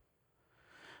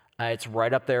 It's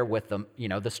right up there with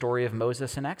the story of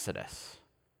Moses in Exodus.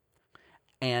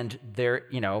 And there,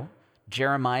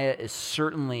 Jeremiah is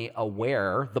certainly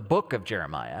aware, the book of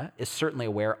Jeremiah is certainly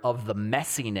aware of the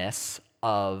messiness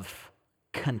of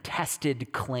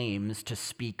contested claims to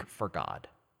speak for God.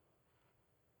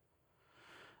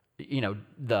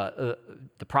 The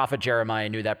prophet Jeremiah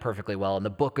knew that perfectly well, and the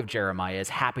book of Jeremiah is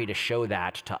happy to show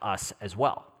that to us as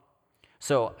well.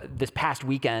 So this past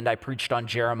weekend, I preached on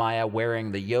Jeremiah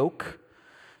wearing the yoke.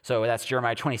 So that's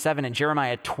Jeremiah 27. In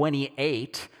Jeremiah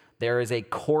 28, there is a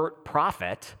court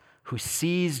prophet who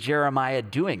sees Jeremiah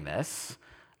doing this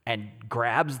and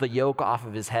grabs the yoke off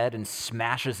of his head and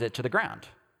smashes it to the ground.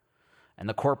 And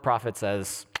the court prophet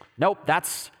says, nope,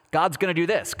 God's going to do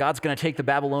this. God's going to take the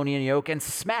Babylonian yoke and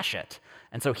smash it.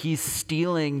 And so he's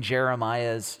stealing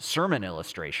Jeremiah's sermon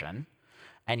illustration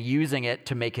and using it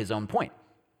to make his own point.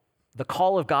 The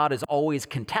call of God is always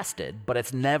contested, but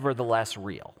it's nevertheless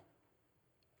real.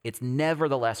 It's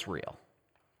nevertheless real.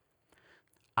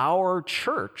 Our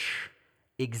church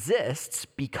exists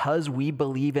because we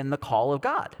believe in the call of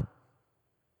God.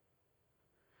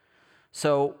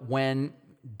 So when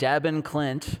Deb and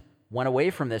Clint went away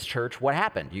from this church, what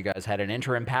happened? You guys had an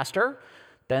interim pastor.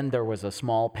 Then there was a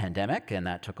small pandemic, and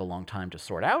that took a long time to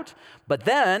sort out. But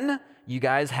then you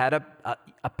guys had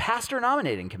a pastor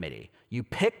nominating committee. You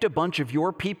picked a bunch of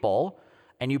your people,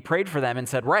 and you prayed for them and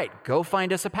said, right, go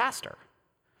find us a pastor.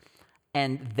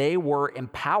 And they were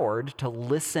empowered to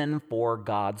listen for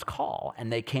God's call.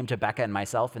 And they came to Becca and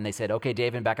myself, and they said, okay,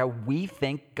 Dave and Becca, we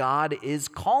think God is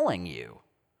calling you.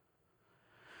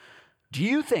 Do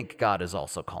you think God is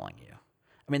also calling you?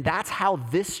 I mean, that's how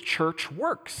this church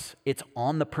works. It's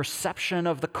on the perception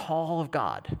of the call of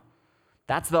God.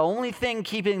 That's the only thing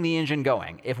keeping the engine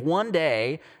going. If one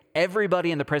day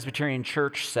everybody in the Presbyterian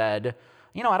church said,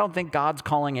 I don't think God's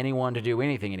calling anyone to do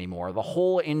anything anymore, the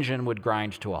whole engine would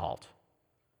grind to a halt.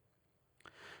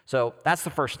 So that's the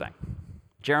first thing.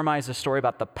 Jeremiah is a story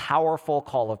about the powerful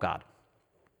call of God.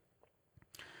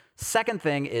 Second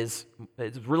thing is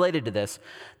related to this,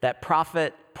 that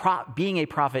being a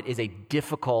prophet is a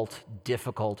difficult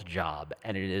job,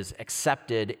 and it is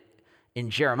accepted,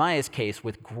 in Jeremiah's case,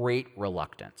 with great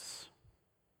reluctance,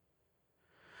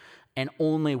 and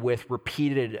only with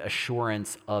repeated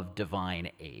assurance of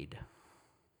divine aid.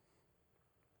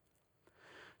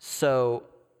 So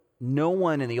no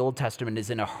one in the Old Testament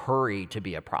is in a hurry to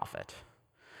be a prophet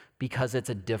because it's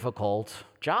a difficult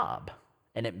job,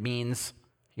 and it means,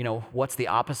 what's the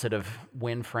opposite of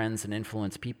win friends and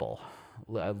influence people?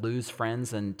 Lose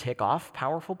friends and tick off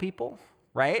powerful people,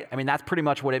 right? I mean, that's pretty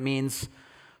much what it means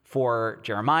for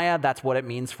Jeremiah. That's what it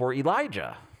means for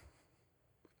Elijah.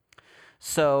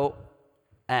 So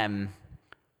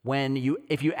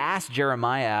if you ask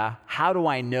Jeremiah, how do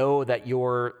I know that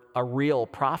you're a real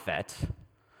prophet?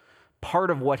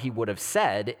 Part of what he would have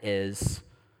said is,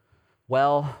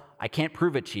 well, I can't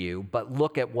prove it to you, but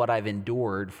look at what I've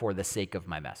endured for the sake of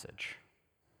my message,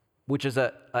 which is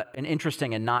an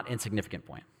interesting and not insignificant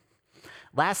point.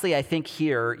 Lastly, I think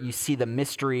here you see the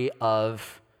mystery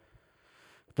of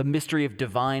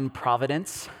divine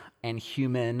providence and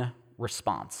human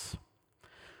response.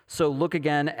 So look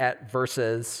again at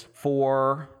verses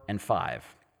 4 and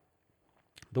 5.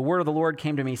 The word of the Lord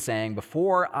came to me saying,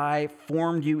 before I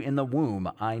formed you in the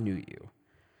womb, I knew you.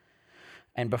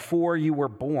 And before you were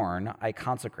born, I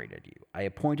consecrated you. I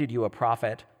appointed you a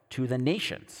prophet to the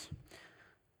nations.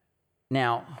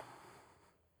 Now,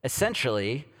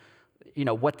 essentially,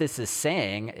 what this is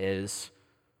saying is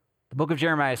the book of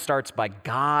Jeremiah starts by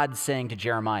God saying to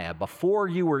Jeremiah, before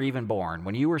you were even born,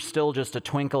 when you were still just a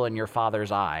twinkle in your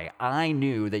father's eye, I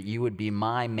knew that you would be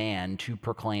my man to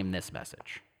proclaim this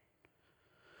message.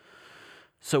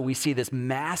 So we see this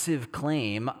massive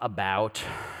claim about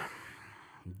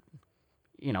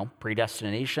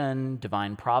predestination,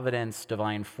 divine providence,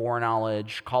 divine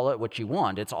foreknowledge, call it what you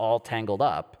want. It's all tangled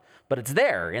up, but it's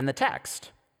there in the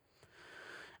text.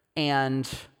 And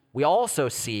we also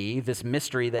see this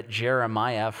mystery that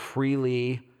Jeremiah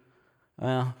freely,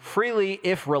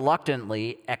 if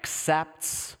reluctantly,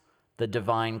 accepts the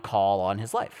divine call on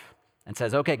his life and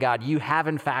says, okay, God, you have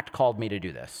in fact called me to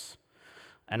do this.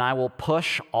 And I will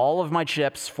push all of my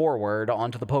chips forward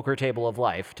onto the poker table of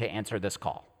life to answer this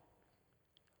call.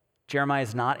 Jeremiah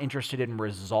is not interested in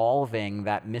resolving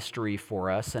that mystery for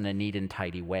us in a neat and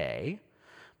tidy way,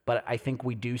 but I think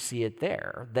we do see it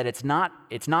there, that it's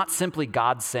not simply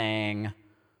God saying,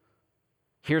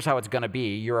 here's how it's going to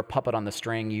be, you're a puppet on the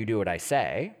string, you do what I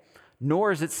say, nor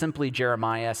is it simply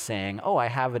Jeremiah saying, oh, I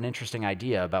have an interesting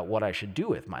idea about what I should do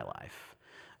with my life.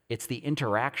 It's the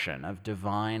interaction of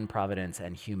divine providence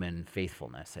and human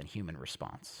faithfulness and human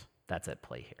response that's at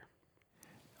play here.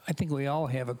 I think we all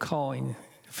have a calling.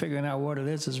 Figuring out what it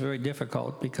is very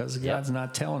difficult because God's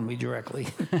not telling me directly.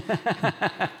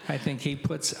 I think he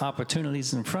puts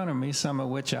opportunities in front of me, some of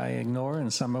which I ignore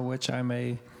and some of which I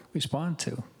may respond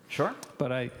to. Sure.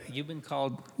 But you've been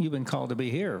called to be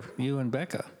here, you and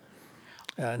Becca.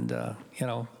 And,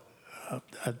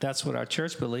 that's what our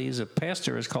church believes a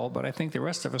pastor is called, but I think the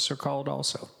rest of us are called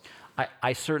also.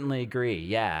 I certainly agree,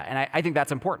 yeah. And I think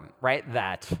that's important, right?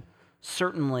 That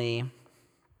certainly,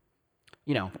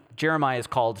 Jeremiah is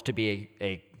called to be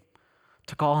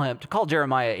to call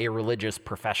Jeremiah a religious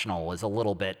professional is a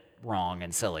little bit wrong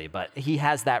and silly, but he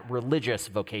has that religious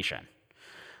vocation.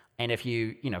 And if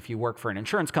you work for an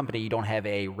insurance company, you don't have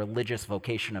a religious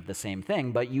vocation of the same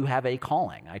thing, but you have a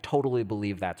calling. I totally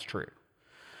believe that's true.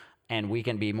 And we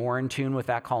can be more in tune with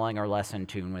that calling or less in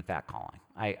tune with that calling.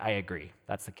 I agree.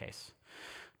 That's the case.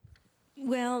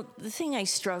 Well, the thing I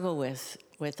struggle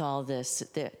with all this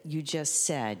that you just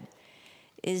said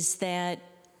is that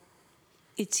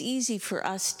it's easy for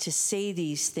us to say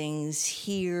these things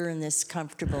here in this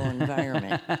comfortable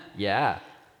environment. Yeah.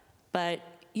 But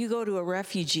you go to a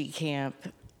refugee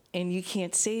camp and you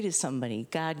can't say to somebody,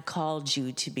 God called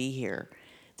you to be here.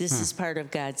 This is part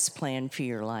of God's plan for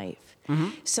your life. Mm-hmm.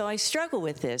 So I struggle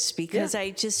with this because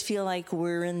I just feel like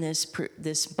we're in this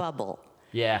bubble.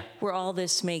 Yeah. Where all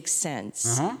this makes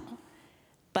sense. Mm-hmm.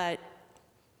 But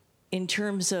in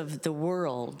terms of the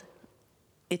world,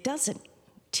 it doesn't,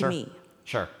 to me.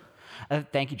 Sure.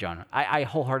 Thank you, John. I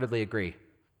wholeheartedly agree.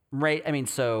 Right? I mean,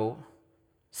 so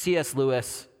C.S.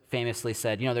 Lewis famously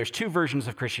said, there's two versions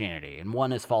of Christianity, and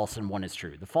one is false and one is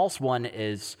true. The false one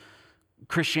is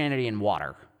Christianity in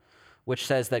water, which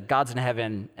says that God's in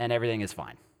heaven and everything is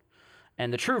fine.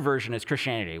 And the true version is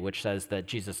Christianity, which says that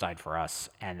Jesus died for us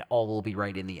and all will be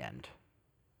right in the end.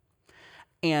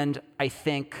 And I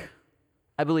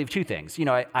believe two things.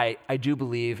 I do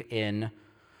believe in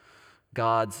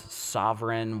God's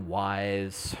sovereign,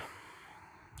 wise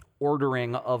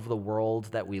ordering of the world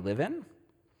that we live in.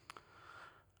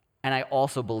 And I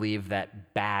also believe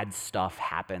that bad stuff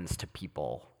happens to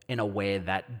people in a way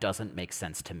that doesn't make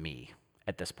sense to me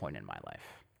at this point in my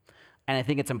life. And I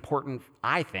think it's important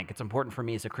for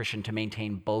me as a Christian to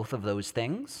maintain both of those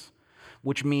things,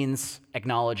 which means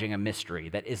acknowledging a mystery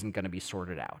that isn't going to be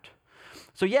sorted out.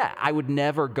 So yeah, I would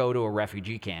never go to a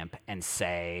refugee camp and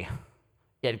say,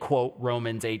 and quote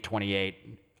Romans 8:28,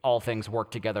 all things work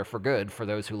together for good for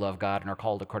those who love God and are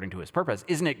called according to his purpose.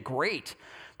 Isn't it great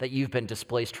that you've been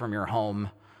displaced from your home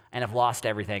and have lost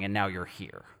everything and now you're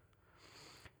here?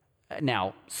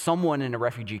 Now, someone in a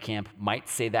refugee camp might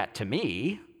say that to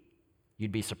me.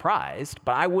 You'd be surprised,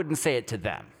 but I wouldn't say it to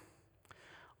them.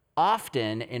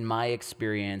 Often, in my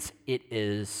experience,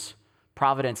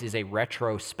 providence is a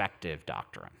retrospective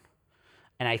doctrine.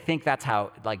 And I think that's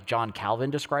how, John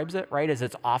Calvin describes it, right? Is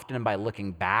it's often by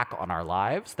looking back on our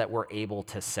lives that we're able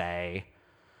to say,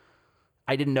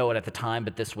 I didn't know it at the time,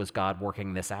 but this was God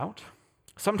working this out.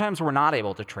 Sometimes we're not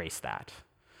able to trace that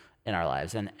in our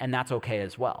lives, and that's okay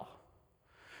as well.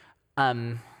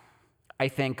 I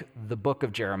think the book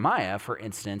of Jeremiah, for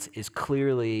instance, is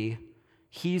clearly,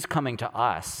 he's coming to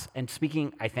us and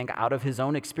speaking, I think, out of his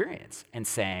own experience and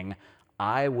saying,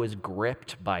 I was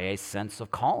gripped by a sense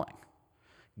of calling.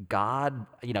 God,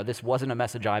 this wasn't a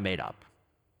message I made up.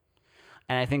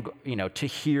 And I think, to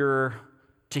hear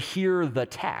the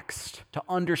text, to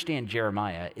understand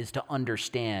Jeremiah is to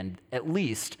understand at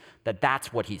least that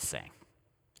that's what he's saying.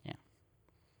 Yeah.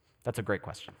 That's a great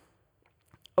question.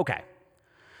 Okay.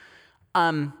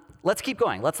 Let's keep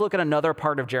going. Let's look at another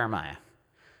part of Jeremiah.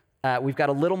 We've got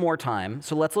a little more time,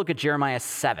 so let's look at Jeremiah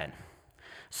 7.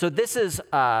 So this is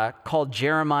called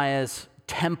Jeremiah's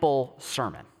temple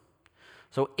sermon.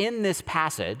 So in this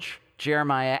passage,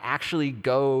 Jeremiah actually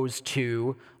goes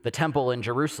to the temple in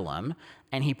Jerusalem,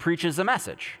 and he preaches a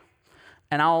message.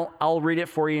 And I'll read it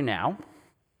for you now.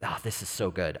 Oh, this is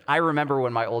so good. I remember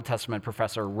when my Old Testament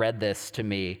professor read this to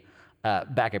me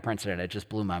back at Princeton. It just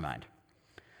blew my mind.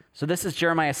 So this is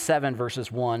Jeremiah 7,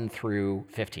 verses 1 through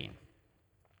 15.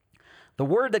 The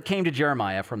word that came to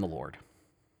Jeremiah from the Lord.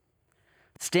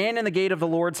 Stand in the gate of the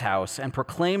Lord's house and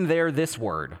proclaim there this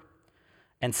word,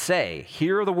 and say,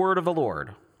 hear the word of the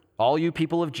Lord, all you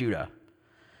people of Judah.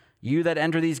 you that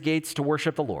enter these gates to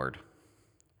worship the Lord.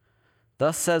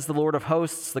 Thus says the Lord of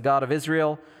hosts, the God of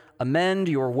Israel, amend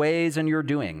your ways and your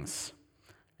doings,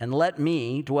 and let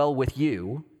me dwell with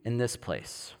you in this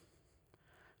place.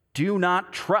 Do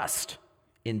not trust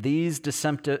in these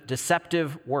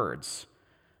deceptive words.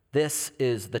 This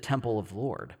is the temple of the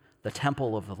Lord, the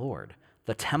temple of the Lord,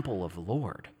 the temple of the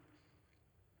Lord.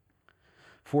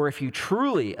 For if you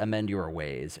truly amend your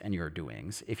ways and your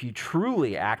doings, if you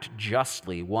truly act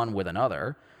justly one with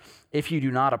another, if you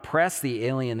do not oppress the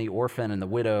alien, the orphan, and the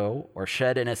widow, or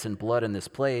shed innocent blood in this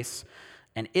place,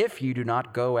 and if you do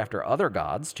not go after other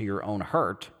gods to your own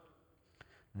hurt,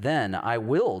 then I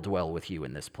will dwell with you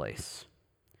in this place,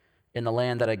 in the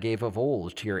land that I gave of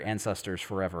old to your ancestors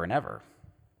forever and ever.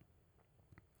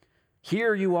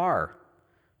 Here you are,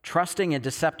 trusting in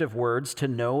deceptive words to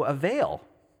no avail.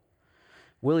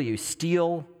 Will you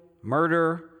steal,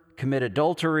 murder, commit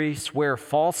adultery, swear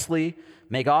falsely,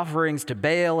 make offerings to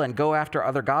Baal, and go after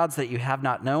other gods that you have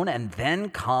not known, and then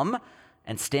come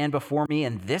and stand before me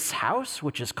in this house,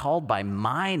 which is called by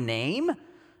my name,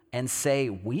 and say,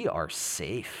 we are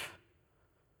safe,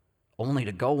 only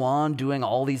to go on doing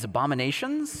all these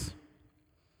abominations?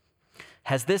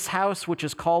 Has this house, which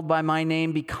is called by my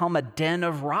name, become a den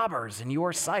of robbers in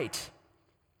your sight?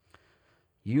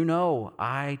 You know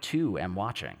I too am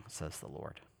watching, says the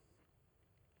Lord.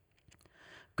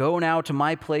 Go now to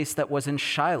my place that was in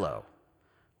Shiloh,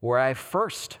 where I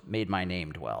first made my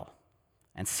name dwell,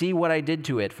 and see what I did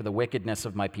to it for the wickedness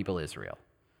of my people Israel.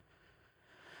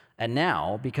 And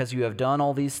now, because you have done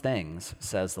all these things,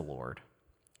 says the Lord,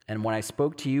 and when I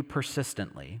spoke to you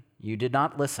persistently, you did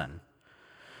not listen,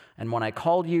 and when I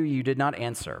called you, you did not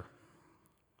answer.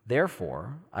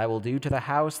 Therefore, I will do to the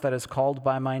house that is called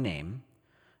by my name,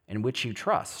 in which you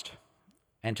trust,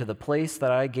 and to the place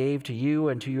that I gave to you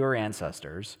and to your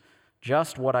ancestors,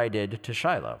 just what I did to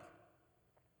Shiloh.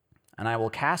 And I will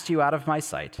cast you out of my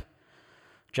sight,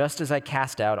 just as I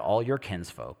cast out all your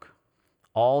kinsfolk,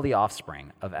 all the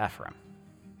offspring of Ephraim.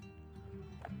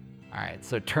 All right,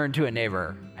 so turn to a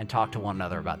neighbor and talk to one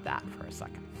another about that for a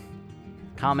second.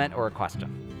 Comment or a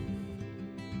question?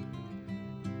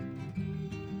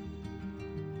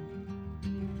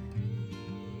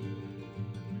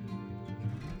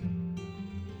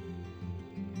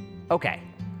 Okay,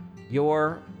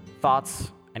 your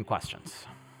thoughts and questions.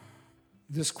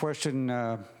 This question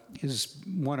is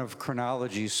one of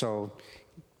chronology, so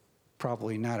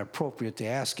probably not appropriate to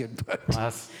ask it.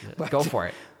 But go for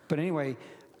it. But anyway,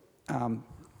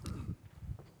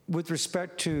 with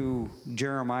respect to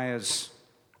Jeremiah's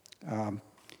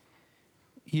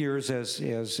years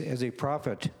as a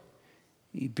prophet,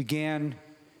 he began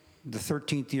the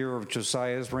 13th year of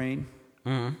Josiah's reign,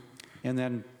 and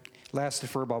then lasted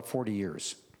for about 40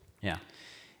 years. Yeah.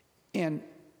 And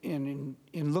in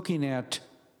looking at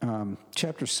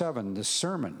chapter 7, this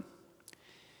sermon,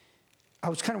 I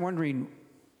was kind of wondering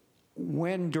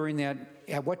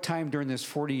at what time during this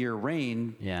 40-year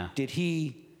reign did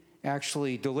he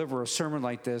actually deliver a sermon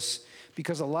like this?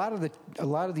 Because a lot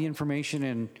of the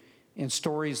information and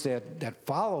stories that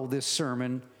follow this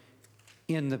sermon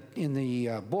in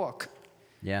the book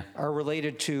are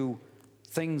related to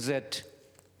things that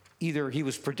either he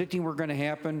was predicting were going to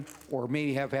happen or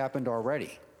maybe have happened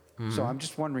already. So I'm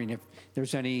just wondering if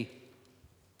there's any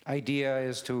idea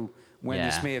as to when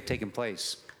this may have taken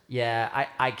place. Yeah,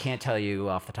 I can't tell you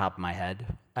off the top of my head.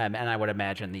 And I would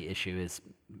imagine the issue is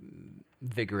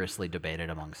vigorously debated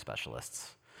among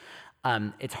specialists.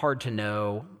 It's hard to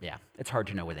know. Yeah, it's hard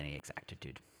to know with any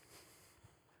exactitude.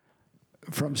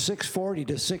 From 640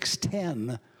 to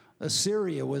 610,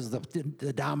 Assyria was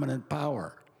the dominant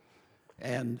power.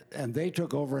 And they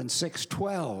took over in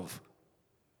 612.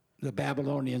 The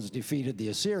Babylonians defeated the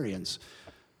Assyrians.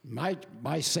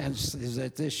 My sense is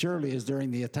that this surely is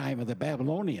during the time of the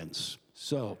Babylonians.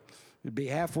 So it'd be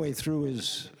half through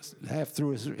his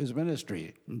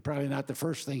ministry, and probably not the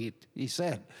first thing he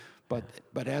said.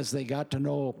 But as they got to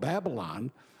know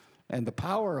Babylon and the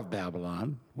power of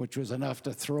Babylon, which was enough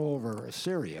to throw over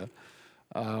Assyria,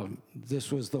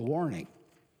 this was the warning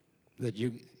that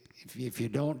if you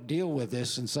don't deal with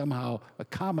this and somehow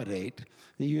accommodate,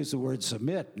 they use the word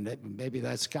submit, and maybe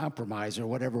that's compromise or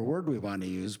whatever word we want to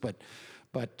use, but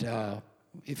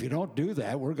if you don't do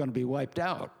that, we're going to be wiped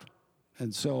out.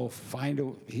 And so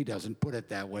he doesn't put it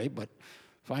that way, but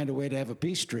find a way to have a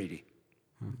peace treaty.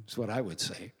 That's what I would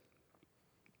say.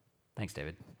 Thanks,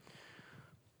 David.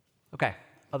 Okay,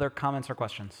 other comments or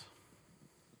questions?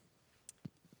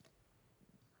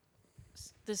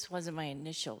 This wasn't my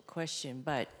initial question,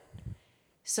 but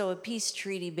so a peace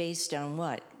treaty based on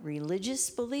what? Religious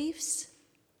beliefs?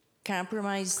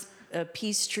 Compromise a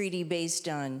peace treaty based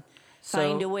on?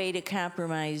 Find a way to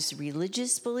compromise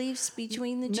religious beliefs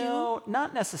between the two? No,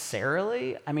 not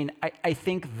necessarily. I mean, I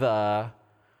think the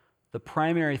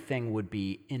primary thing would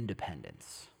be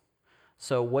independence.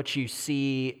 So what you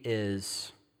see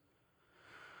is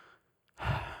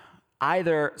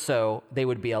so they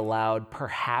would be allowed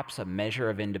perhaps a measure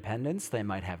of independence. They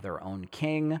might have their own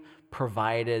king,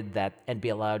 provided that, and be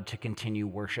allowed to continue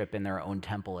worship in their own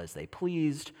temple as they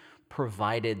pleased,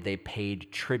 provided they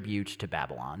paid tribute to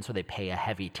Babylon. So they pay a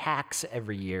heavy tax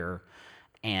every year,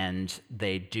 and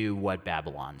they do what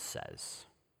Babylon says.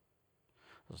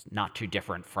 It's not too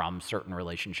different from certain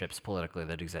relationships politically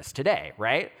that exist today,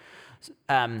 right?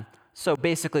 So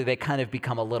basically, they kind of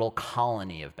become a little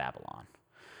colony of Babylon.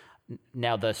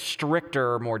 Now, the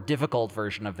stricter, more difficult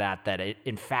version of that it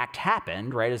in fact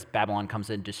happened, right, as Babylon comes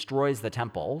in, destroys the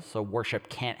temple, so worship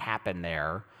can't happen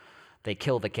there. They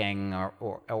kill the king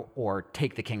or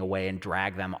take the king away and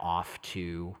drag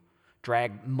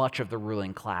much of the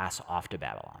ruling class off to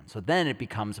Babylon. So then it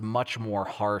becomes much more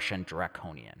harsh and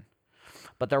draconian.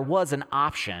 But there was an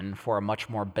option for a much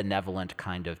more benevolent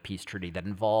kind of peace treaty that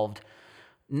involved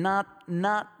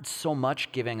not so much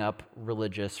giving up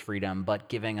religious freedom, but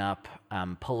giving up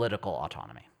political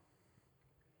autonomy.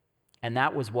 And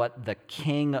that was what the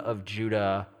king of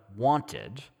Judah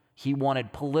wanted. He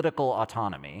wanted political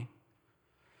autonomy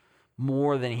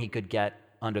more than he could get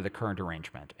under the current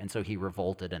arrangement. And so he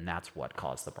revolted, and that's what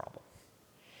caused the problem.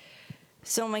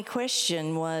 So my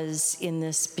question was, in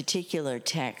this particular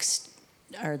text,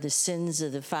 are the sins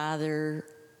of the father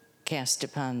cast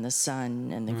upon the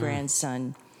son and the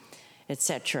grandson,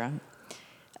 etc.,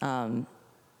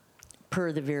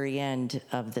 per the very end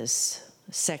of this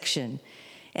section?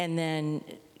 And then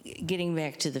getting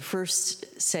back to the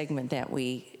first segment that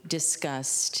we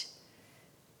discussed,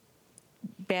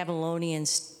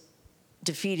 Babylonians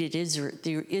defeated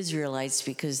the Israelites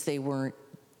because they weren't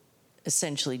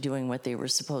essentially doing what they were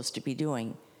supposed to be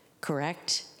doing,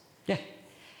 correct? Yeah.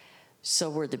 So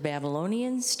were the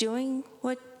Babylonians doing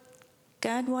what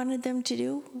God wanted them to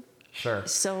do? Sure.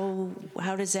 So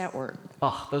how does that work?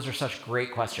 Oh, those are such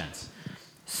great questions.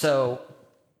 So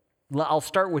I'll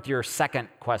start with your second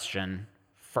question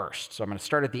first. So I'm going to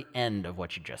start at the end of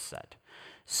what you just said.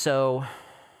 So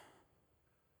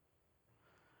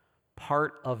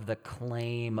part of the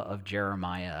claim of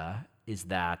Jeremiah is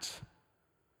that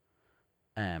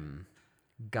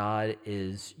God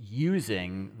is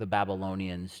using the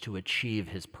Babylonians to achieve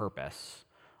his purpose,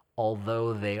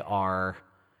 although they are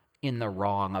in the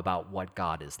wrong about what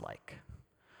God is like.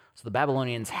 So the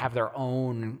Babylonians have their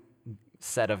own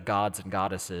set of gods and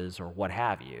goddesses or what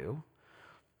have you.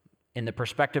 In the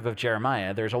perspective of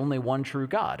Jeremiah, there's only one true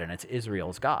God, and it's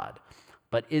Israel's God.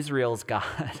 But Israel's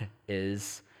God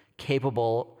is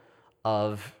capable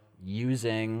of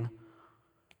using,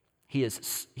 he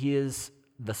is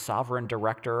the sovereign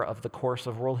director of the course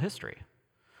of world history.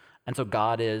 And so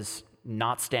God is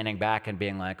not standing back and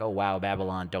being like, oh, wow,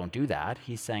 Babylon, don't do that.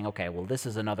 He's saying, okay, well, this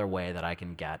is another way that I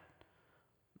can get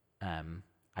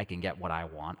what I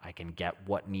want. I can get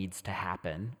what needs to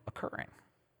happen occurring.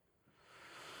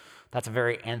 That's a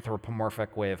very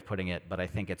anthropomorphic way of putting it, but I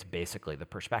think it's basically the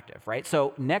perspective, right?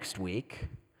 So next week,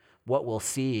 what we'll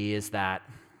see is that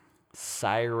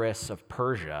Cyrus of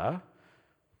Persia,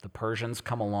 the Persians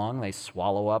come along, they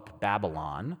swallow up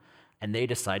Babylon, and they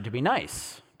decide to be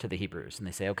nice to the Hebrews. And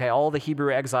they say, okay, all the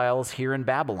Hebrew exiles here in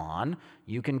Babylon,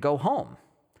 you can go home.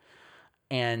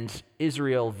 And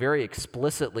Israel very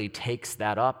explicitly takes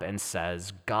that up and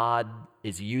says, God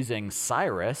is using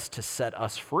Cyrus to set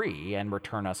us free and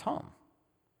return us home.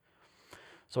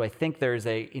 So I think there's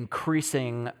an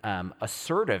increasing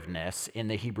assertiveness in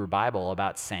the Hebrew Bible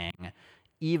about saying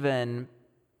even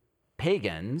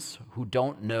pagans who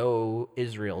don't know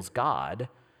Israel's God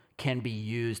can be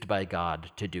used by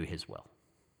God to do his will.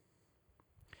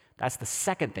 That's the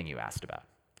second thing you asked about.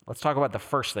 Let's talk about the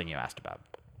first thing you asked about.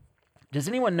 Does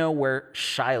anyone know where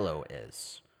Shiloh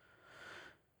is?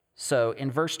 So in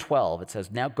verse 12, it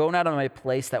says, now go out of my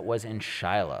place that was in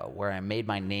Shiloh, where I made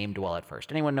my name dwell at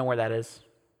first. Anyone know where that is?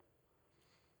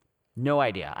 No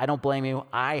idea. I don't blame you.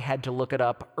 I had to look it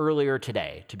up earlier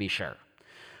today to be sure.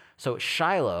 So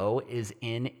Shiloh is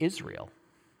in Israel.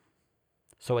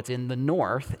 So it's in the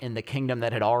north, in the kingdom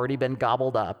that had already been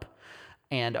gobbled up.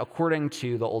 And according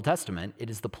to the Old Testament, it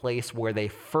is the place where they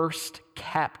first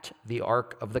kept the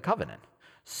Ark of the Covenant.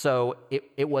 So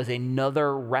it was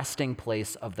another resting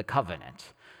place of the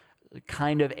covenant,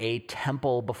 kind of a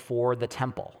temple before the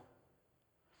temple.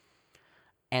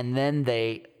 And then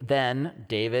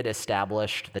David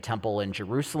established the temple in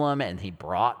Jerusalem, and he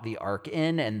brought the ark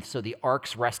in, and so the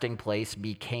ark's resting place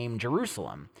became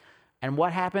Jerusalem. And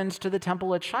what happened to the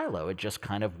temple at Shiloh? It just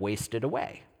kind of wasted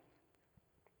away.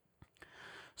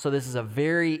 So this is a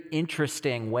very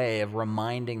interesting way of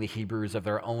reminding the Hebrews of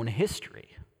their own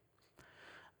history.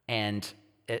 And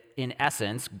in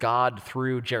essence, God,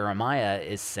 through Jeremiah,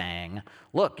 is saying,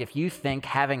 look, if you think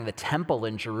having the temple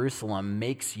in Jerusalem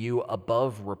makes you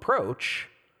above reproach,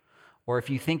 or if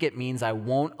you think it means I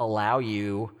will allow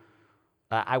your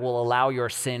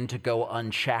sin to go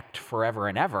unchecked forever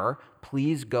and ever,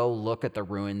 please go look at the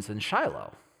ruins in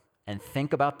Shiloh and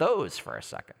think about those for a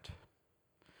second.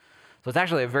 So it's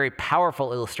actually a very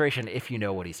powerful illustration if you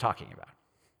know what he's talking about.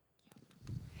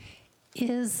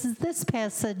 Is this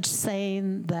passage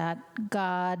saying that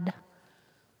God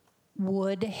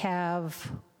would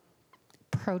have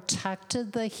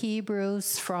protected the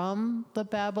Hebrews from the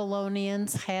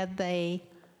Babylonians had they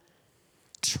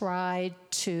tried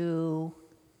to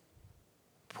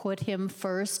put him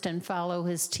first and follow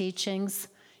his teachings?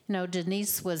 You know,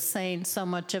 Denise was saying so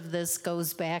much of this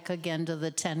goes back again to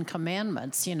the 10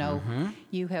 Commandments. You know,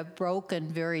 you have broken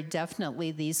very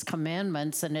definitely these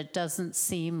commandments, and it doesn't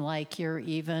seem like you're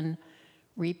even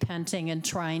repenting and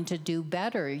trying to do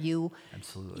better. You're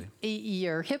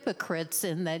hypocrites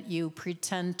in that you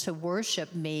pretend to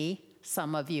worship me,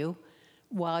 some of you,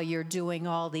 while you're doing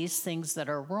all these things that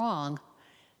are wrong.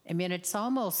 I mean, it's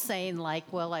almost saying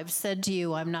like, well, I've said to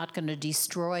you, I'm not going to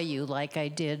destroy you like I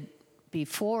did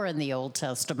before in the Old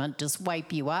Testament, just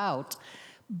wipe you out.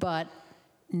 But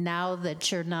now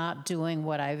that you're not doing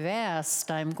what I've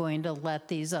asked, I'm going to let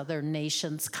these other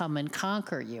nations come and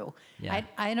conquer you. Yeah.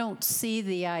 I don't see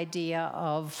the idea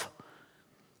of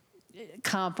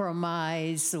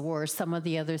compromise or some of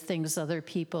the other things other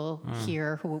people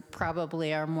here who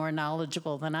probably are more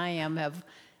knowledgeable than I am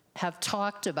have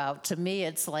talked about. To me,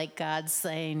 it's like God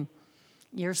saying,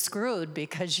 you're screwed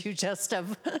because you just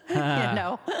have,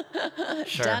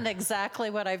 Sure. done exactly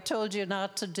what I've told you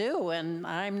not to do, and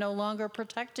I'm no longer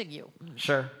protecting you.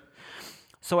 Sure.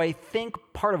 So I think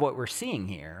part of what we're seeing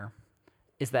here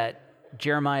is that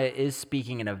Jeremiah is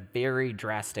speaking in a very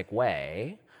drastic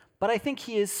way, but I think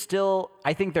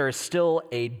there is still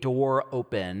a door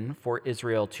open for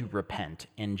Israel to repent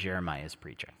in Jeremiah's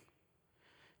preaching.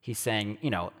 He's saying,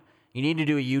 you need to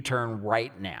do a U-turn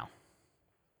right now.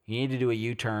 You need to do a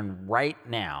U-turn right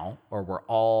now, or we're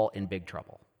all in big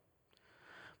trouble.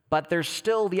 But there's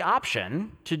still the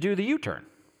option to do the U-turn.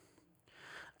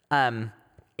 And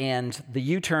the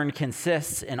U-turn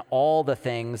consists in all the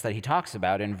things that he talks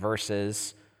about in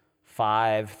verses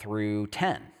 5 through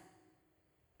 10.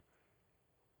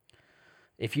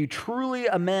 If you truly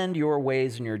amend your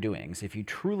ways and your doings, if you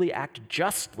truly act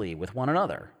justly with one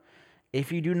another,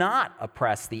 if you do not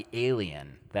oppress the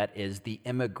alien, that is the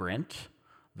immigrant,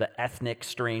 the ethnic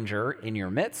stranger in your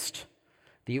midst,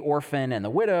 the orphan and the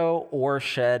widow, or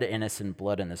shed innocent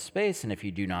blood in this space, and if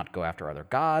you do not go after other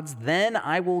gods, then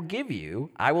I will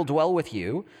dwell with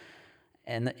you,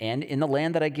 and in the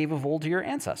land that I gave of old to your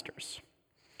ancestors.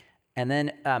 And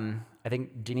then I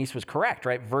think Denise was correct,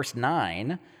 right? Verse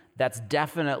 9, that's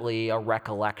definitely a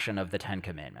recollection of the 10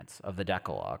 Commandments, of the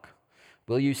Decalogue.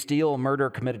 Will you steal,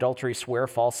 murder, commit adultery, swear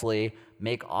falsely,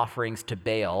 make offerings to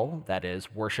Baal, that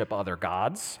is, worship other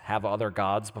gods, have other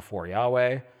gods before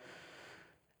Yahweh,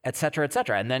 etc.,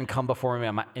 etc., and then come before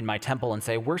me in my temple and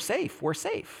say, we're safe.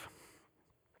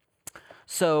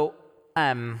 So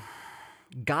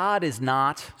God is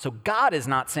not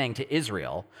saying to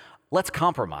Israel, let's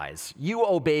compromise. You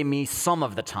obey me some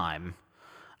of the time,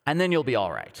 and then you'll be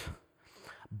all right.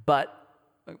 But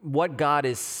what God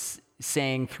is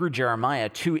saying through Jeremiah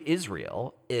to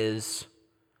Israel is,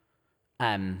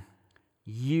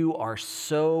 you are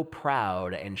so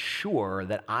proud and sure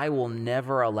that I will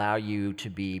never allow you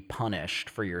to be punished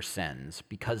for your sins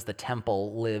because the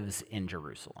temple lives in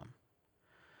Jerusalem.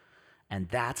 And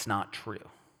that's not true.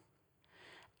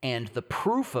 And the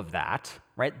proof of that,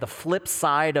 right, the flip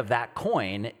side of that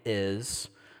coin is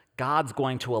God's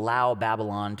going to allow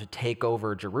Babylon to take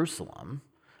over Jerusalem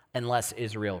unless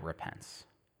Israel repents.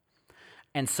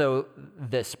 And so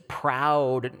this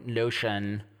proud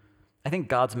notion, I think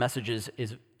God's message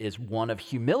is one of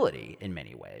humility in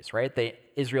many ways, right?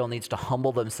 Israel needs to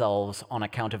humble themselves on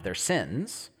account of their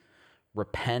sins,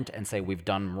 repent and say, we've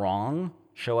done wrong,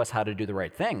 show us how to do the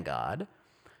right thing, God.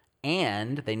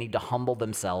 And they need to humble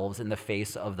themselves in the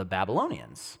face of the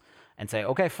Babylonians and say,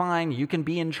 okay, fine, you can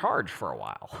be in charge for a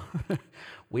while.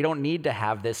 We don't need to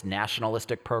have this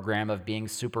nationalistic program of being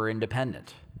super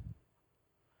independent.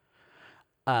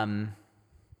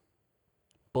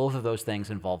 Both of those things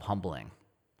involve humbling.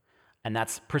 And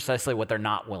that's precisely what they're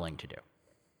not willing to do.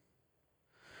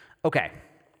 Okay,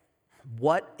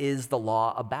 what is the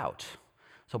law about?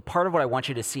 So part of what I want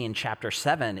you to see in chapter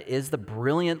 7 is the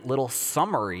brilliant little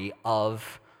summary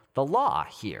of the law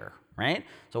here, right?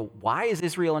 So why is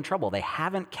Israel in trouble? They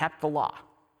haven't kept the law.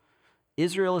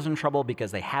 Israel is in trouble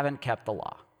because they haven't kept the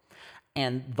law.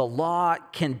 And the law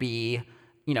can be,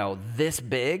 this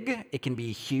big. It can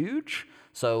be huge.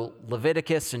 So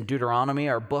Leviticus and Deuteronomy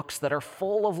are books that are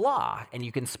full of law, and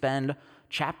you can spend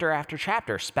chapter after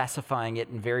chapter specifying it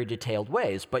in very detailed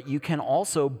ways, but you can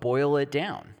also boil it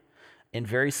down in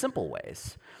very simple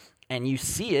ways. And you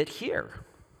see it here.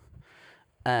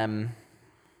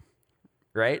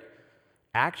 Right?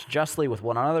 Act justly with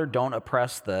one another. Don't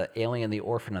oppress the alien, the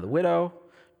orphan, and the widow.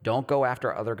 Don't go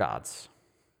after other gods.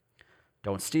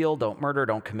 Don't steal, don't murder,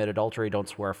 don't commit adultery, don't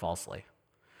swear falsely.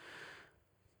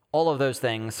 All of those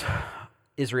things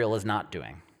Israel is not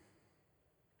doing.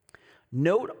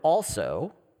 Note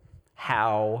also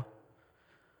how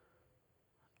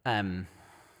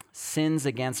sins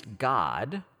against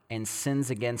God and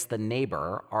sins against the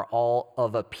neighbor are all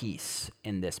of a piece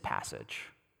in this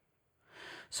passage.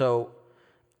 So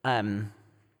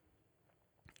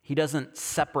he doesn't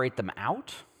separate them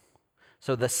out.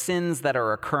 So the sins that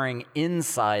are occurring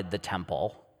inside the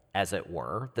temple, as it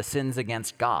were, the sins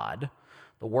against God,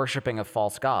 the worshiping of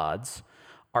false gods,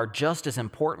 are just as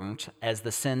important as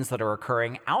the sins that are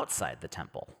occurring outside the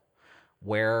temple,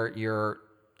 where you're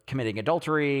committing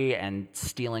adultery and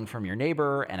stealing from your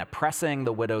neighbor and oppressing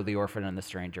the widow, the orphan, and the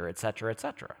stranger, etc.,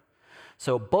 etc.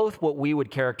 So both what we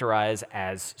would characterize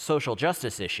as social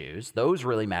justice issues, those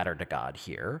really matter to God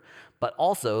here, but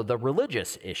also the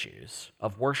religious issues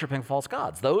of worshiping false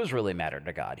gods, those really matter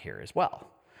to God here as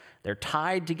well. They're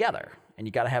tied together, and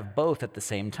you got to have both at the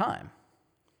same time.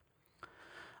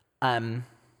 And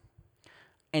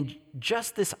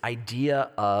just this idea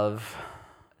that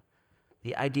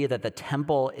the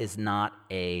temple is not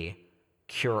a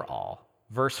cure-all.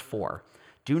 Verse 4,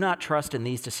 do not trust in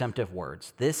these deceptive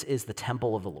words. This is the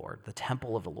temple of the Lord, the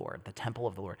temple of the Lord, the temple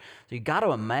of the Lord. So you got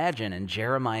to imagine in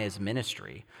Jeremiah's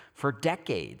ministry, for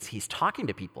decades, he's talking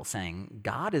to people saying,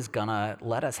 God is going to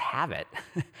let us have it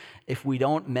if we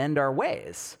don't mend our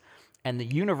ways. And the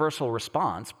universal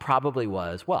response probably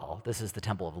was, well, this is the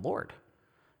temple of the Lord.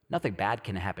 Nothing bad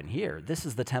can happen here. This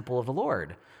is the temple of the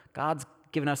Lord. God's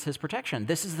given us his protection.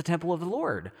 This is the temple of the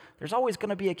Lord. There's always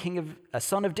going to be a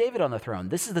son of David on the throne.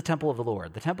 This is the temple of the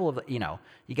Lord. The temple of you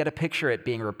got to picture it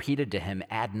being repeated to him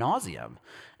ad nauseum.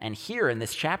 And here in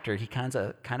this chapter, he kind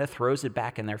of throws it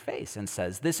back in their face and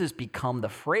says, this has become the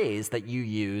phrase that you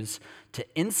use to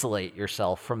insulate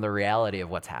yourself from the reality of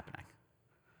what's happening.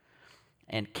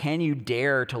 And can you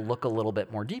dare to look a little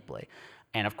bit more deeply?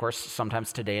 And of course,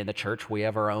 sometimes today in the church, we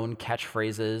have our own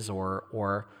catchphrases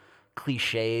or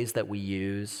cliches that we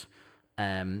use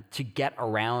to get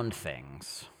around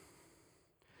things.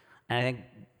 And I think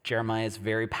Jeremiah is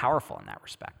very powerful in that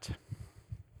respect.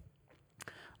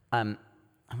 I want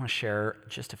to share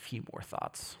just a few more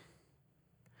thoughts.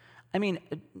 I mean,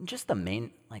 just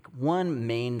one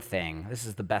main thing, this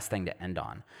is the best thing to end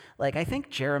on. I think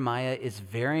Jeremiah is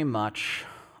very much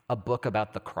a book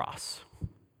about the cross.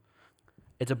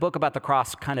 It's a book about the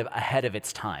cross kind of ahead of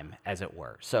its time, as it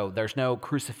were. So there's no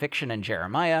crucifixion in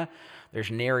Jeremiah.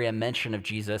 There's nary a mention of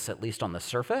Jesus, at least on the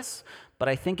surface. But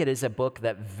I think it is a book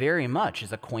that very much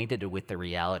is acquainted with the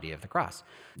reality of the cross.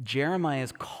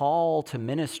 Jeremiah's call to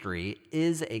ministry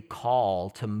is a call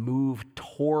to move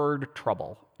toward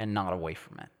trouble and not away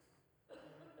from it.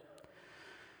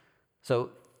 So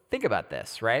think about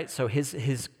this, right? So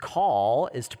his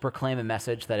call is to proclaim a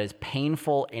message that is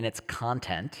painful in its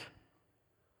content.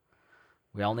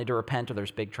 We all need to repent or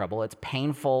there's big trouble. It's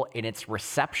painful in its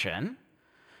reception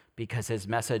because his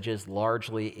message is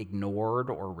largely ignored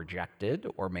or rejected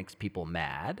or makes people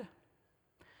mad.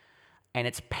 And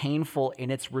it's painful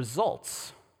in its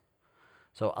results.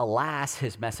 So alas,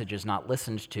 his message is not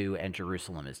listened to and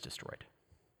Jerusalem is destroyed.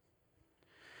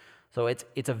 So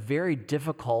it's a very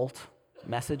difficult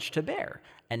message to bear.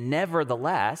 And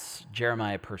nevertheless,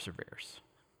 Jeremiah perseveres.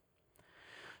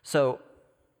 So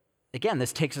again,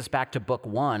 this takes us back to book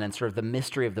 1 and sort of the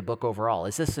mystery of the book overall.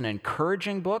 Is this an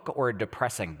encouraging book or a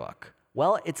depressing book?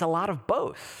 Well, it's a lot of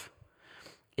both.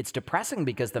 It's depressing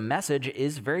because the message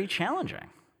is very challenging.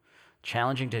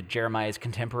 Challenging to Jeremiah's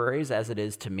contemporaries as it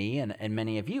is to me and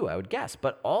many of you, I would guess,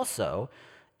 but also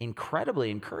incredibly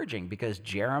encouraging because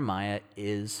Jeremiah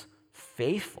is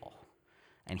faithful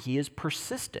and he is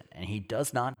persistent and he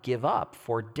does not give up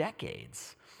for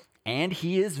decades and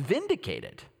he is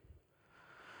vindicated.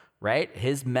 right?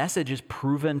 His message is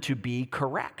proven to be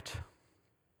correct.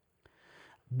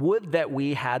 Would that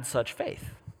we had such faith.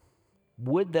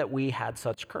 Would that we had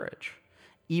such courage,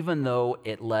 even though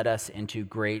it led us into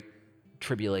great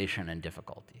tribulation and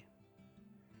difficulty.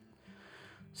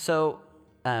 So,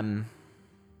 I'll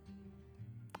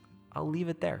leave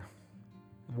it there.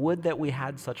 Would that we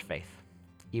had such faith,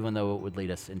 even though it would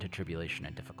lead us into tribulation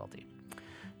and difficulty.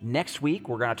 Next week,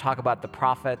 we're going to talk about the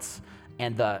prophets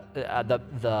and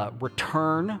the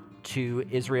return to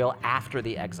Israel after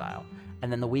the exile.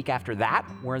 And then the week after that,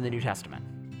 we're in the New Testament.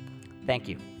 Thank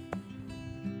you.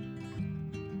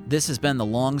 This has been the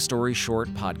Long Story Short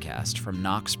podcast from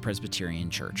Knox Presbyterian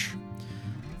Church.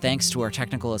 Thanks to our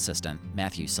technical assistant,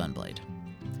 Matthew Sunblade.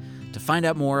 To find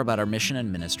out more about our mission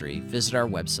and ministry, visit our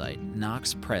website,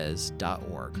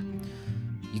 knoxpres.org.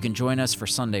 You can join us for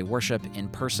Sunday worship in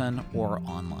person or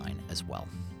online as well.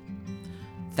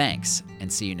 Thanks,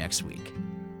 and see you next week.